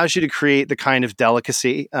 It allows you to create the kind of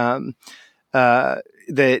delicacy that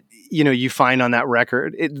you find on that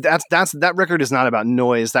record. That record is not about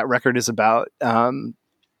noise. That record is about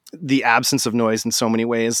the absence of noise in so many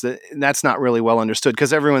ways that's not really well understood,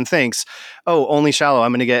 because everyone thinks, oh, only shallow,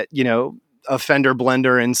 I'm going to get a Fender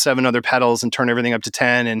blender and 7 other pedals and turn everything up to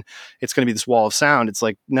 10 and it's going to be this wall of sound. It's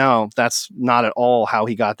like, no, that's not at all how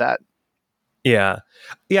he got that. Yeah.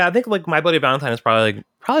 I think like My Bloody Valentine is probably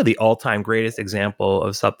the all-time greatest example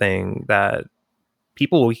of something that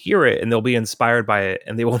people will hear it and they'll be inspired by it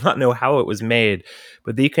and they will not know how it was made,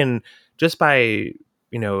 but they can, just by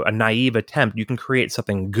a naive attempt, you can create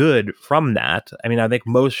something good from that. I mean, I think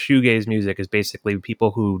most shoegaze music is basically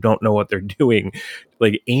people who don't know what they're doing,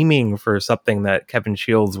 like aiming for something that Kevin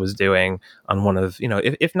Shields was doing on one of,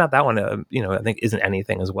 if not that one, I think Isn't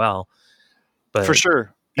Anything as well. But for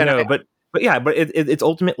sure, it's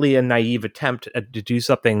ultimately a naive attempt to do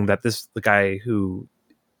something that the guy who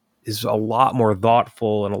is a lot more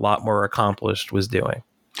thoughtful and a lot more accomplished was doing.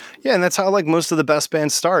 Yeah, and that's how like most of the best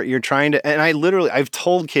bands start. You're trying to, and I've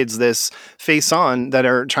told kids this face on that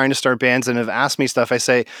are trying to start bands and have asked me stuff. I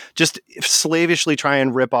say, just slavishly try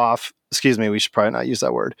and rip off. Excuse me, we should probably not use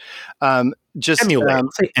that word. Just emulate.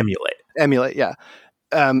 Say emulate. Emulate, yeah.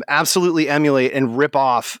 Absolutely emulate and rip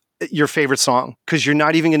off your favorite song, because you're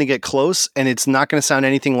not even going to get close, and it's not going to sound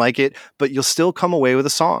anything like it, but you'll still come away with a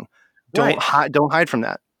song. Don't hide from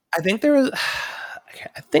that. I think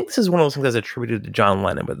this is one of those things that's attributed to John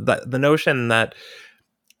Lennon, but the notion that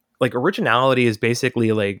like originality is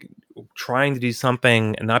basically like trying to do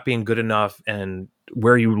something and not being good enough, and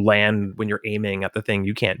where you land when you're aiming at the thing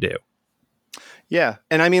you can't do. Yeah.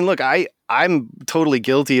 And I mean, look, I'm totally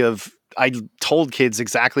guilty of, I told kids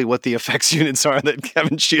exactly what the effects units are that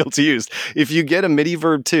Kevin Shields used. If you get a MIDI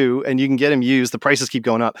Verb 2 and you can get them used, the prices keep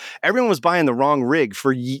going up. Everyone was buying the wrong rig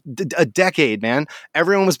for a decade, man.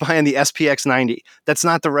 Everyone was buying the SPX 90. That's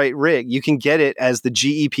not the right rig. You can get it as the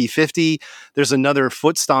GEP 50. There's another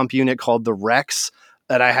foot stomp unit called the Rex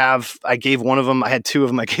that I have. I gave one of them. I had 2 of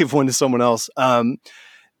them. I gave one to someone else.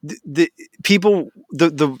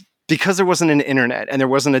 Because there wasn't an internet and there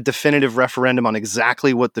wasn't a definitive referendum on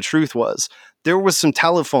exactly what the truth was, there was some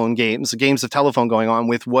games of telephone going on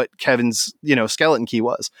with what Kevin's, skeleton key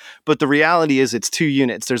was. But the reality is it's 2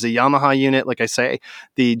 units. There's a Yamaha unit, like I say,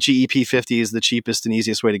 the GEP 50 is the cheapest and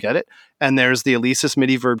easiest way to get it. And there's the Alesis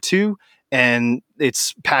MIDI Verb 2, and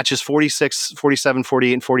it's patches 46, 47,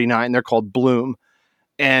 48, and 49. They're called Bloom.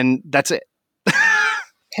 And that's it.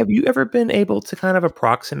 Have you ever been able to kind of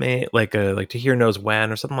approximate like To Hear Knows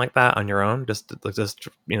When or something like that on your own? Just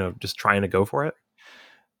trying to go for it?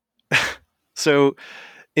 So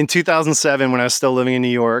in 2007, when I was still living in New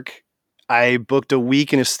York, I booked a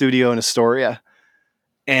week in a studio in Astoria,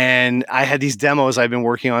 and I had these demos I've been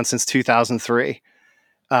working on since 2003.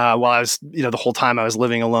 While I was, the whole time I was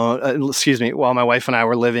living alone, while my wife and I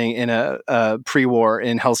were living in a pre-war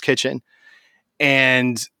in Hell's Kitchen.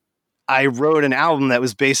 And I wrote an album that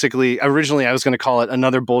was basically, originally I was going to call it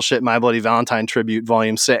Another Bullshit My Bloody Valentine Tribute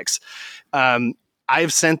Volume 6.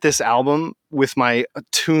 I've sent this album with my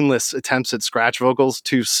tuneless attempts at scratch vocals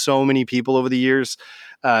to so many people over the years,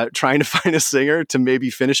 trying to find a singer to maybe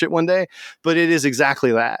finish it one day. But it is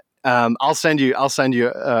exactly that. I'll send you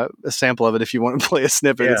a sample of it if you want to play a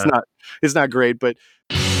snippet. Yeah. It's not great, but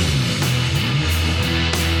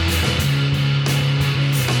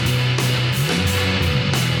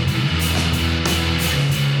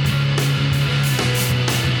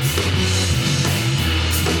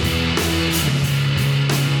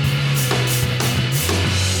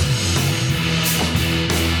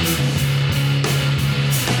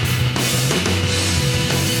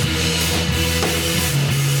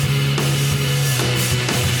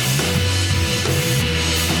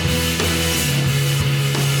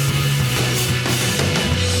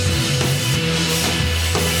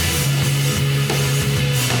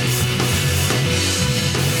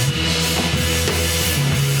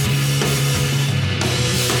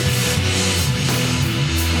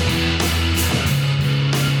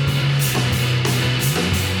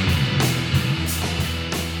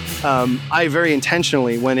I very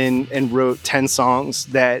intentionally went in and wrote 10 songs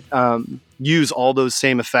that use all those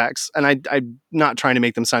same effects. And I'm not trying to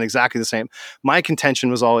make them sound exactly the same. My contention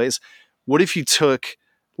was always, what if you took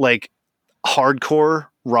like hardcore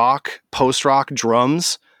rock, post-rock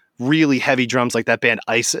drums, really heavy drums like that band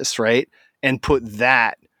ISIS, right? And put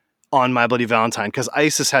that on My Bloody Valentine. Because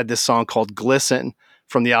ISIS had this song called Glisten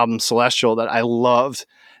from the album Celestial that I loved,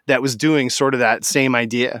 that was doing sort of that same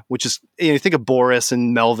idea, which is, you think of Boris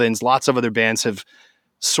and Melvins, lots of other bands have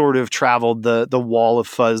sort of traveled the wall of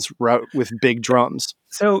fuzz route with big drums.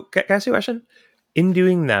 So can I ask you a question? In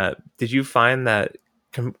doing that, did you find that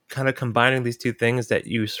kind of combining these two things that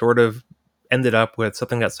you sort of ended up with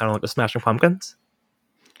something that sounded like the Smashing Pumpkins?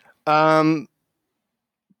 I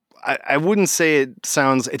wouldn't say it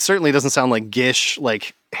certainly doesn't sound like Gish,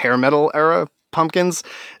 like hair metal era Pumpkins.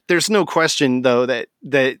 There's no question though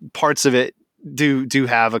that parts of it do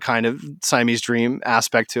have a kind of Siamese Dream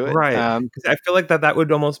aspect to it. Right. I feel like that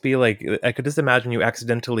would almost be like, I could just imagine you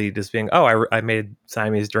accidentally just being, oh, I made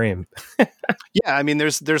Siamese Dream. Yeah, I mean,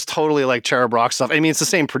 there's totally like Cherub Rock stuff. I mean, it's the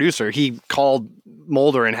same producer. He called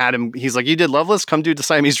Mulder and had him. He's like, "You did Loveless? Come do the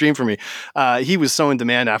Siamese Dream for me." He was so in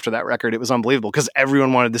demand after that record; it was unbelievable because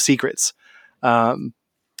everyone wanted the secrets.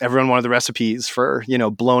 Everyone wanted the recipes for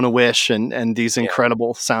Blown a Wish and these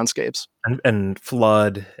incredible soundscapes and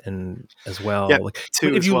Flood and as well. Yeah, like, too.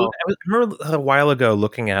 If as you well. I remember a while ago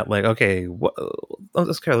looking at like, okay, what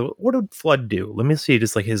did Flood do? Let me see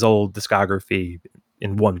just like his old discography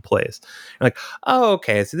in one place. And like, oh,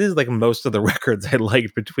 okay, so this is like most of the records I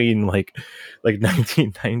liked between like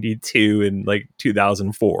 1992 and like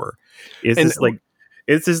 2004.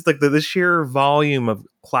 It's just like the sheer volume of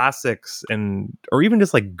classics or even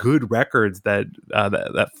just like good records that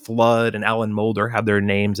Flood and Alan Moulder have their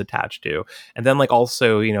names attached to, and then like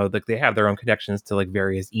also like they have their own connections to like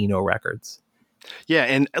various Eno records. Yeah,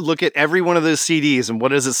 and look at every one of those CDs and what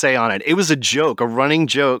does it say on it? It was a joke, a running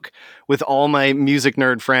joke with all my music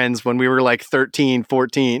nerd friends when we were like 13,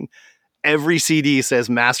 14. Every CD says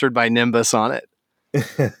mastered by Nimbus on it.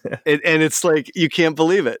 And it's like, you can't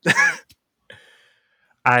believe it.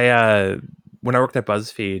 When I worked at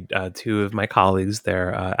BuzzFeed, two of my colleagues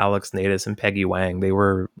there, Alex Natus and Peggy Wang, they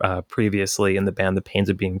were previously in the band The Pains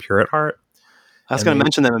of Being Pure at Heart. I was going to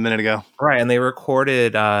mention them a minute ago. Right, and they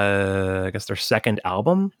recorded, I guess, their second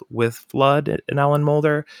album with Flood and Alan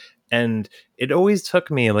Moulder, and it always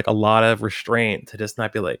took me like a lot of restraint to just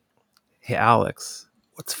not be like, "Hey, Alex,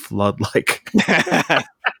 what's Flood like?"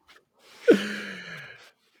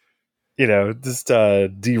 Just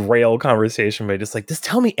derail conversation by just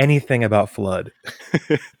tell me anything about Flood.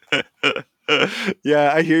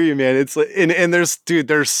 Yeah, I hear you, man. It's like, and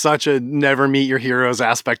there's such a never meet your heroes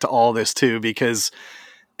aspect to all this too, because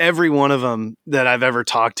every one of them that I've ever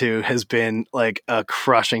talked to has been like a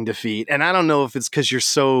crushing defeat. And I don't know if it's because you're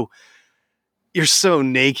so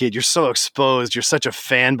naked, you're so exposed, you're such a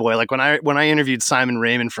fanboy. Like when I interviewed Simon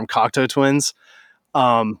Raymond from Cocteau Twins,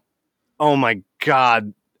 oh my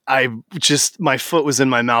God, my foot was in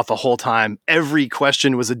my mouth the whole time. Every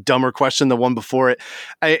question was a dumber question than the one before it.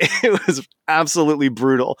 It was absolutely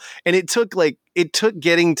brutal. And it took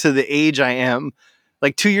getting to the age I am.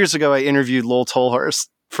 Like 2 years ago, I interviewed Lowell Tolhurst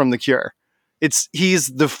from The Cure. He's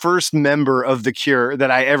the first member of The Cure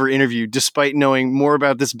that I ever interviewed, despite knowing more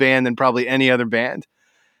about this band than probably any other band.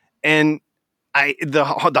 And the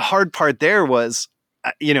hard part there was,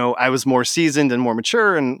 I was more seasoned and more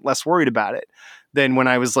mature and less worried about it than when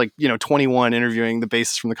I was 21 interviewing the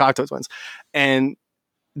bassist from the Cocteau Twins. And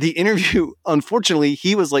the interview, unfortunately,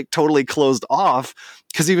 he was like totally closed off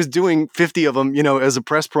because he was doing 50 of them, as a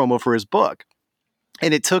press promo for his book.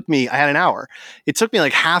 And I had an hour. It took me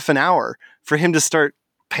like half an hour for him to start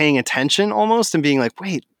paying attention almost and being like,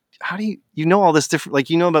 wait, how do you know all this different, like,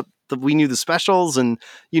 about we knew the specials and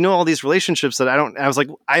all these relationships that I was like,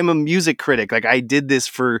 I'm a music critic. Like I did this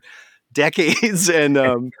for decades.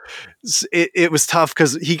 And it was tough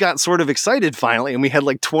because he got sort of excited finally. And we had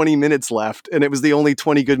like 20 minutes left and it was the only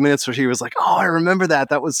 20 good minutes where he was like, oh, I remember that.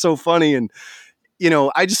 That was so funny. And,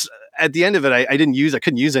 I just, at the end of it, I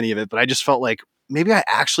couldn't use any of it, but I just felt like maybe I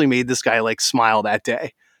actually made this guy like smile that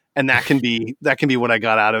day. And that can be what I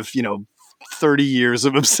got out of, 30 years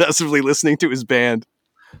of obsessively listening to his band.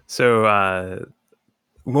 So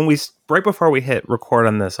right before we hit record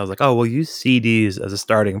on this, I was like, oh, we'll use CDs as a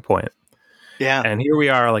starting point. Yeah. And here we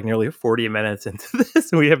are, like nearly 40 minutes into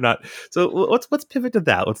this, and we have not. So let's pivot to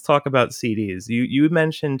that. Let's talk about CDs. You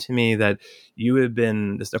mentioned to me that you have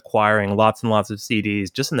been just acquiring lots and lots of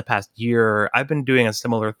CDs just in the past year. I've been doing a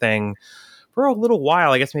similar thing for a little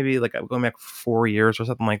while, I guess maybe like going back 4 years or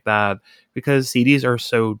something like that, because CDs are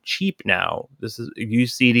so cheap now. This is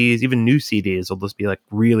used CDs, even new CDs will just be like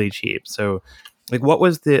really cheap. So like, what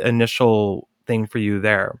was the initial thing for you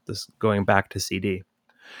there, this going back to CD?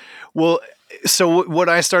 Well, so what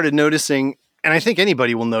I started noticing, and I think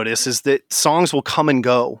anybody will notice, is that songs will come and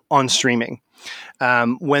go on streaming.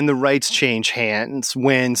 When the rights change hands,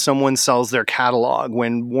 when someone sells their catalog,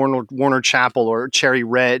 when Warner Chappell or Cherry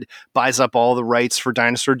Red buys up all the rights for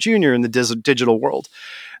Dinosaur Jr. in the digital world.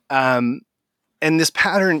 And this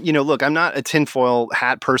pattern, look, I'm not a tinfoil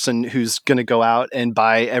hat person who's going to go out and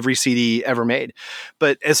buy every CD ever made.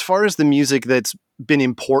 But as far as the music that's been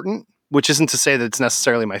important, which isn't to say that it's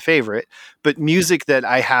necessarily my favorite, but music that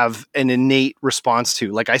I have an innate response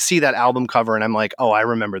to, like I see that album cover and I'm like, oh, I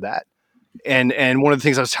remember that. And one of the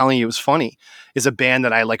things I was telling you was funny is a band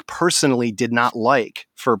that I like personally did not like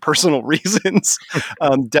for personal reasons.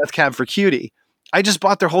 Death Cab for Cutie. I just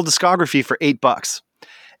bought their whole discography for $8.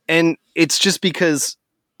 And it's just because,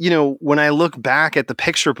 when I look back at the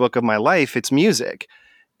picture book of my life, it's music.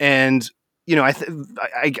 And,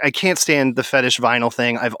 I can't stand the fetish vinyl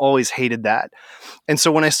thing. I've always hated that. And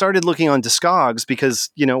so when I started looking on Discogs, because,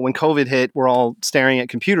 when COVID hit, we're all staring at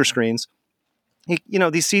computer screens.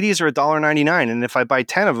 These CDs are $1.99. And if I buy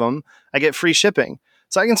 10 of them, I get free shipping.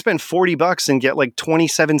 So I can spend $40 and get like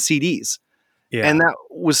 27 CDs. Yeah. And that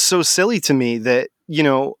was so silly to me that,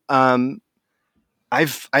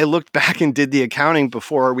 I looked back and did the accounting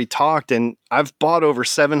before we talked, and I've bought over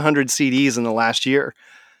 700 CDs in the last year.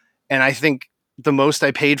 And I think the most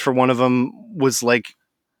I paid for one of them was like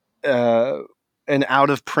an out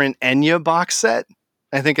of print Enya box set.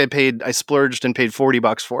 I think I splurged and paid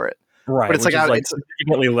 $40 for it. Right. But it's it's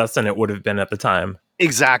significantly less than it would have been at the time.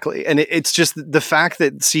 Exactly. And it's just the fact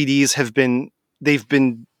that CDs they've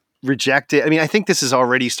been rejected. I mean, I think this is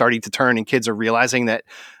already starting to turn and kids are realizing that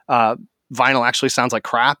vinyl actually sounds like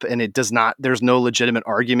crap, and it does not, there's no legitimate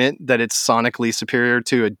argument that it's sonically superior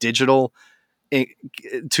to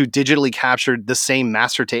digitally captured the same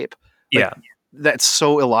master tape. Like, that's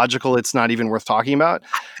so illogical. It's not even worth talking about.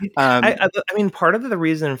 I mean, part of the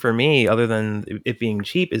reason for me, other than it being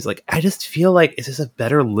cheap, is like, I just feel like it's just a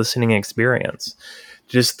better listening experience.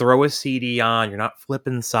 Just throw a CD on. You're not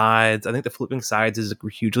flipping sides. I think the flipping sides is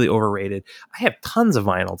hugely overrated. I have tons of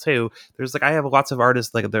vinyl too. I have lots of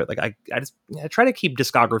artists I try to keep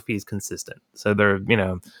discographies consistent. So they're,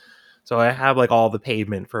 so I have like all the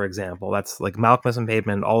Pavement, for example. That's like Malcolm and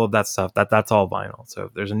Pavement, all of that stuff. That's all vinyl. So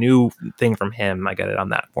if there's a new thing from him, I get it on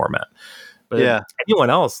that format. But anyone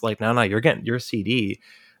else, like, no, you're getting your CD.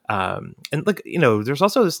 And like, there's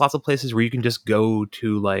also lots of places where you can just go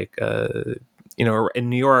to like, in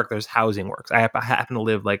New York, there's Housing Works. I happen to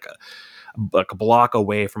live like a block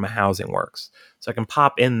away from a Housing Works. So I can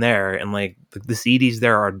pop in there and like the CDs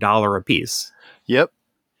there are $1 a piece. Yep.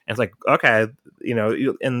 And it's like, okay,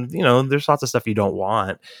 there's lots of stuff you don't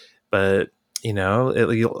want, but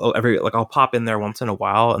I'll pop in there once in a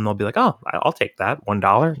while and they'll be like, oh, I'll take that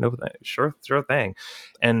 $1. No, sure thing.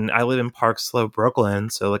 And I live in Park Slope, Brooklyn.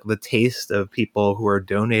 So like the taste of people who are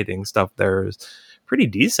donating stuff there is pretty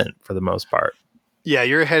decent for the most part. Yeah,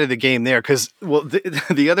 you're ahead of the game there. Cause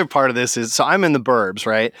the other part of this is, so I'm in the burbs,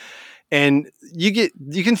 right? And you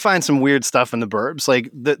can find some weird stuff in the burbs.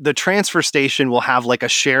 Like the transfer station will have like a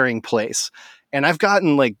sharing place. And I've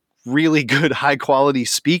gotten like really good high quality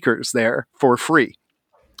speakers there for free.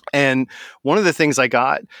 And one of the things I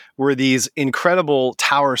got were these incredible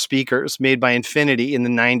tower speakers made by Infinity in the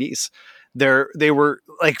 90s. They were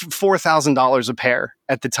like $4,000 a pair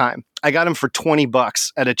at the time. I got them for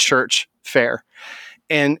 $20 at a church fair.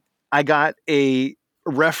 and I got a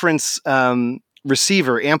reference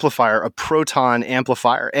receiver amplifier, a Proton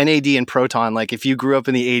amplifier, NAD and Proton. Like if you grew up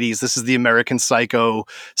in the 80s, this is the American Psycho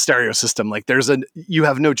stereo system. Like you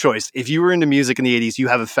have no choice. If you were into music in the 80s, you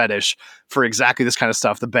have a fetish for exactly this kind of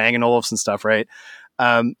stuff, the Bang & Olufsen stuff, right?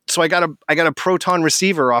 So I got a Proton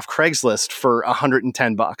receiver off Craigslist for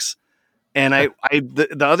 $110. And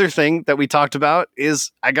the other thing that we talked about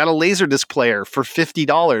is I got a Laserdisc player for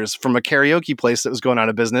 $50 from a karaoke place that was going out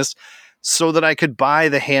of business, so that I could buy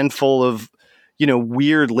the handful of,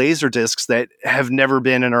 weird Laserdiscs that have never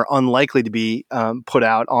been and are unlikely to be put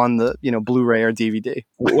out on the, Blu-ray or DVD.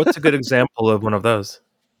 What's a good example of one of those?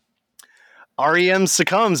 REM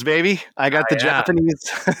Succumbs, baby. I got the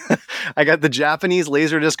Japanese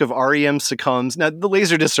Laserdisc of REM Succumbs. Now the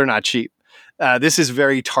Laserdiscs are not cheap. This is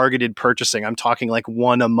very targeted purchasing. I'm talking like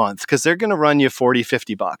one a month, because they're going to run you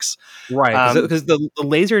 $40-$50. Right. Because the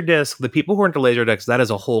Laserdisc, the people who are into Laserdiscs, that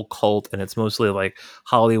is a whole cult, and it's mostly like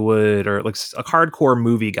Hollywood or like a hardcore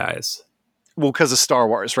movie guys. Well, because of Star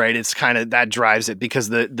Wars, right? It's kind of that drives it, because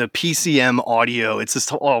the PCM audio, it's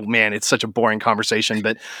just, oh man, it's such a boring conversation.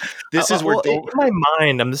 But this is where in my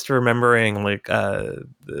mind, I'm just remembering like the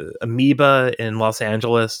Amoeba in Los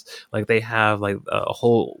Angeles, like they have like a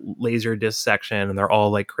whole Laserdisc section, and they're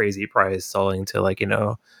all like crazy price, selling to like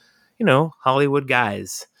Hollywood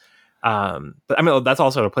guys. But I mean, that's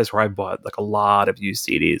also a place where I bought like a lot of used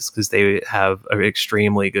CDs, because they have an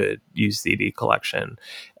extremely good used CD collection.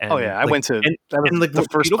 And, I went to like the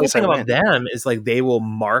first place thing I about went. them is like they will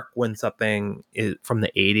mark when something is from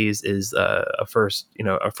the 80s is a first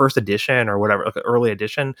edition or whatever, like an early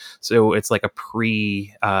edition. So it's like a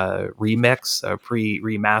remix, a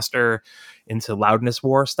remaster into Loudness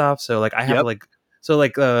War stuff. So like I have a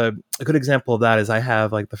good example of that is I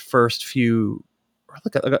have like the first few,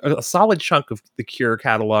 like a solid chunk of the Cure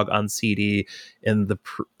catalog on CD in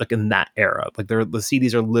in that era. Like the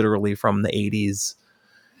CDs are literally from the 80s,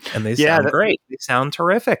 and they sound great. They sound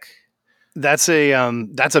terrific. That's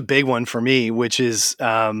a big one for me, which is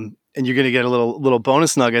and you're going to get a little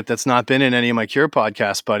bonus nugget that's not been in any of my Cure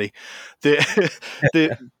podcasts, buddy.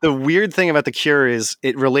 The weird thing about the Cure is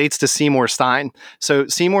it relates to Seymour Stein. So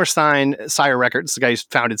Seymour Stein, Sire Records, the guy who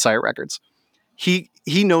founded Sire Records, he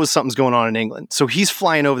knows something's going on in England. So he's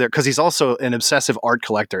flying over there because he's also an obsessive art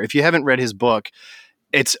collector. If you haven't read his book,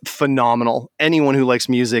 it's phenomenal. Anyone who likes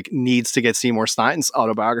music needs to get Seymour Stein's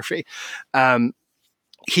autobiography.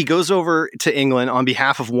 He goes over to England on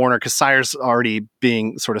behalf of Warner, because Sire's already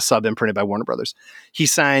being sort of sub-imprinted by Warner Brothers. He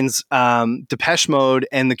signs Depeche Mode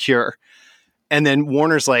and The Cure. And then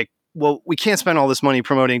Warner's like, well, we can't spend all this money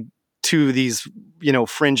promoting two of these,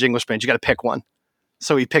 fringe English bands. You got to pick one.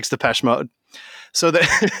 So he picks Depeche Mode. So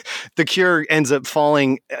the Cure ends up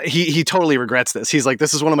falling. He totally regrets this. He's like,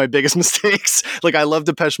 this is one of my biggest mistakes. Like, I love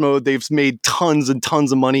Depeche Mode. They've made tons and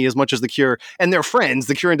tons of money, as much as the Cure, and they're friends.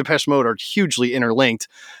 The Cure and Depeche Mode are hugely interlinked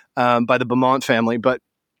by the Beaumont family. But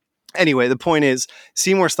anyway, the point is,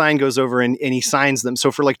 Seymour Stein goes over and he signs them.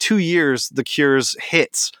 So for like 2 years, the Cure's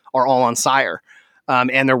hits are all on Sire,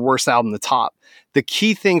 and their worst album, The Top. The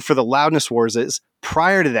key thing for the Loudness Wars is,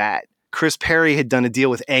 prior to that, Chris Perry had done a deal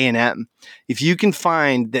with A&M. If you can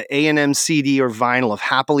find the A&M CD or vinyl of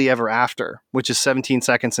Happily Ever After, which is 17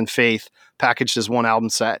 Seconds and Faith packaged as one album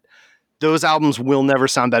set, those albums will never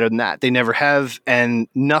sound better than that. They never have, and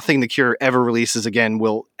nothing the Cure ever releases again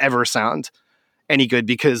will ever sound any good,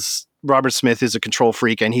 because Robert Smith is a control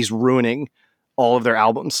freak and he's ruining all of their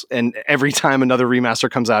albums. And every time another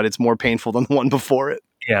remaster comes out, it's more painful than the one before it.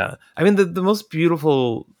 Yeah. I mean, the most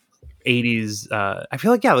beautiful 80s, I feel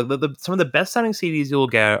like, some of the best sounding CDs you'll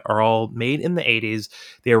get are all made in the 80s.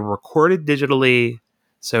 They are recorded digitally,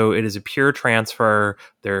 so it is a pure transfer.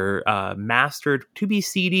 They're mastered to be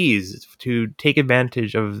CDs to take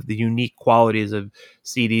advantage of the unique qualities of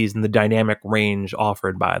CDs and the dynamic range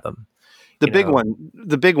offered by them. The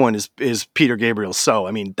big one is Peter Gabriel's So.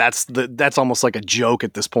 I mean, that's almost like a joke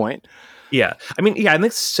at this point. Yeah. I mean, I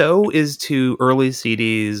think So is to early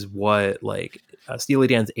CDs what like Steely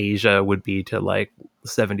Dan's Asia would be to like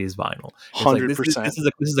 70s vinyl. 100%.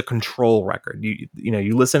 This is a control record.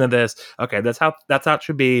 You listen to this. Okay, that's how it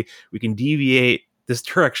should be. We can deviate this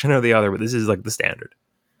direction or the other, but this is like the standard.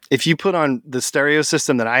 If you put on the stereo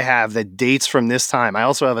system that I have that dates from this time, I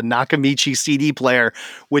also have a Nakamichi CD player,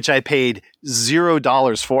 which I paid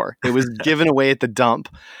 $0 for. It was given away at the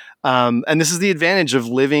dump. And this is the advantage of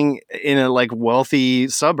living in a like wealthy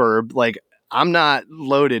suburb. Like, I'm not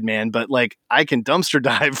loaded, man, but like I can dumpster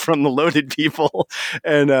dive from the loaded people.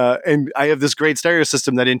 And I have this great stereo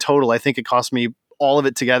system that in total, I think it cost me, all of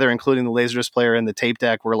it together, including the Laserdisc player and the tape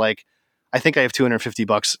deck, were like, I think I have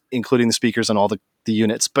 $250, including the speakers and all the the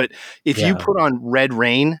units. But if you put on Red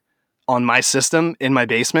Rain on my system in my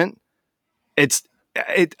basement,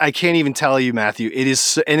 I can't even tell you, Matthew. It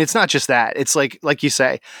is, and it's not just that. It's like you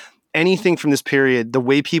say, anything from this period, the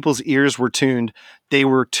way people's ears were tuned, they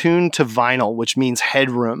were tuned to vinyl, which means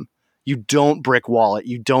headroom. You don't brick wall it.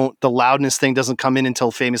 The loudness thing doesn't come in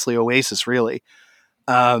until famously Oasis, really.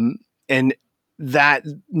 And that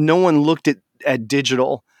no one looked at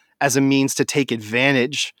digital as a means to take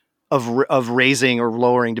advantage of raising or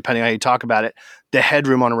lowering, depending on how you talk about it, the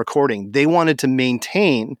headroom on a recording. They wanted to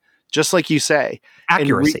maintain, just like you say,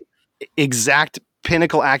 accuracy, exact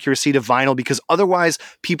pinnacle accuracy to vinyl, because otherwise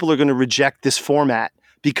people are going to reject this format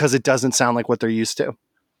because it doesn't sound like what they're used to.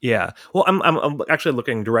 Yeah. Well, I'm actually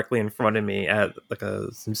looking directly in front of me at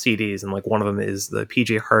some CDs, and like one of them is the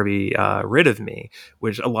PJ Harvey "Rid of Me,"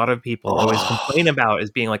 which a lot of people always complain about as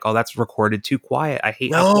being like, "Oh, that's recorded too quiet. I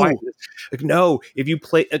hate how quiet it is." Like, no, if you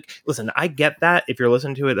play, listen, I get that if you're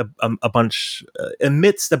listening to it a bunch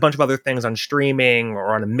amidst a bunch of other things on streaming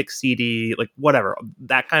or on a mixed CD, like whatever,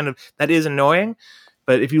 that is annoying.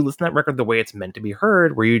 But if you listen to that record the way it's meant to be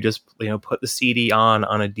heard, where you just put the CD on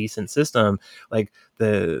a decent system, like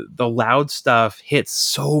the loud stuff hits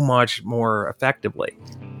so much more effectively.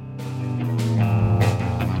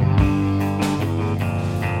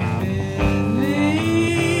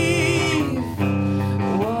 Believe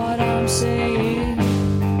what I'm saying.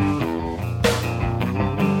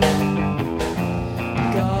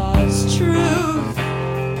 God's truth.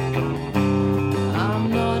 I'm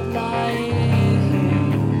not lying.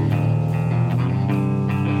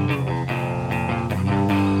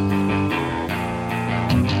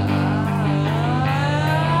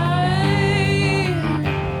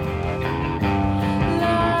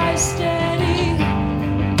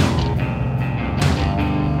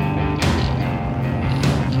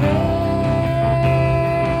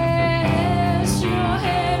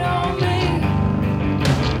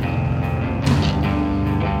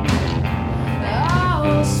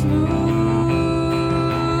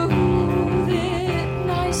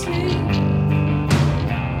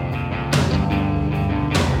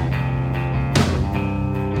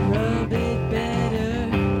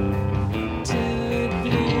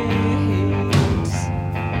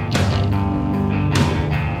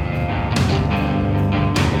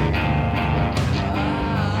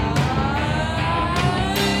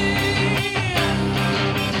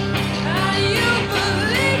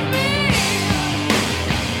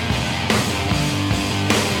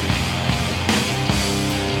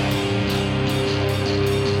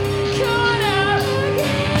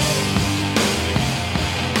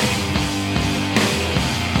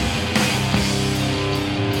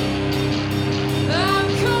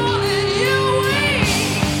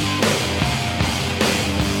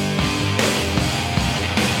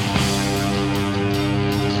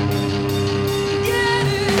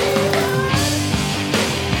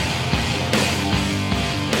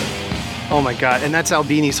 Oh my God. And that's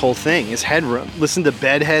Albini's whole thing is headroom. Listen to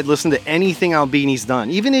Bedhead, listen to anything Albini's done,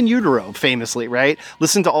 even In Utero, famously, right?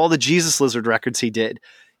 Listen to all the Jesus Lizard records he did.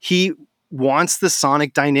 He wants the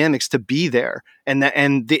sonic dynamics to be there. And the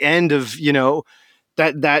end of,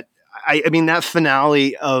 that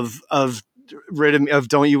finale of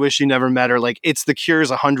Don't You Wish You Never Met Her, like it's The Cure's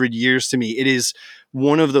 100 Years to me. It is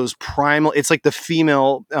one of those primal, it's like the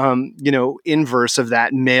female, inverse of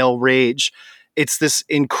that male rage. It's this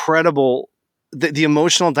incredible, the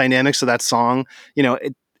emotional dynamics of that song,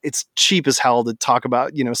 it's cheap as hell to talk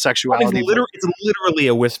about, sexuality. It's literally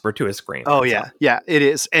a whisper to a scream. Oh yeah. Yeah, it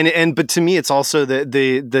is. But to me, it's also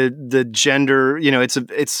the gender,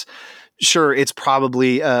 it's sure. It's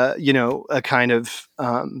probably, a kind of,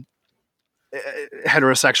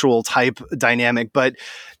 heterosexual type dynamic, but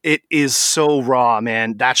it is so raw,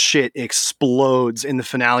 man. That shit explodes in the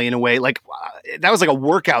finale in a way. Like that was like a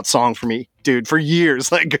workout song for me, dude, for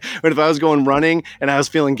years. Like if I was going running and I was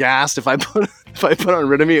feeling gassed, if I put on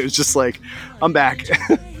Rid of Me, it was just like, I'm back.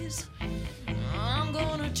 I'm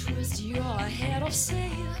gonna twist your head off,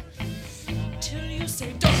 say till you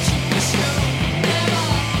say, don't you wish you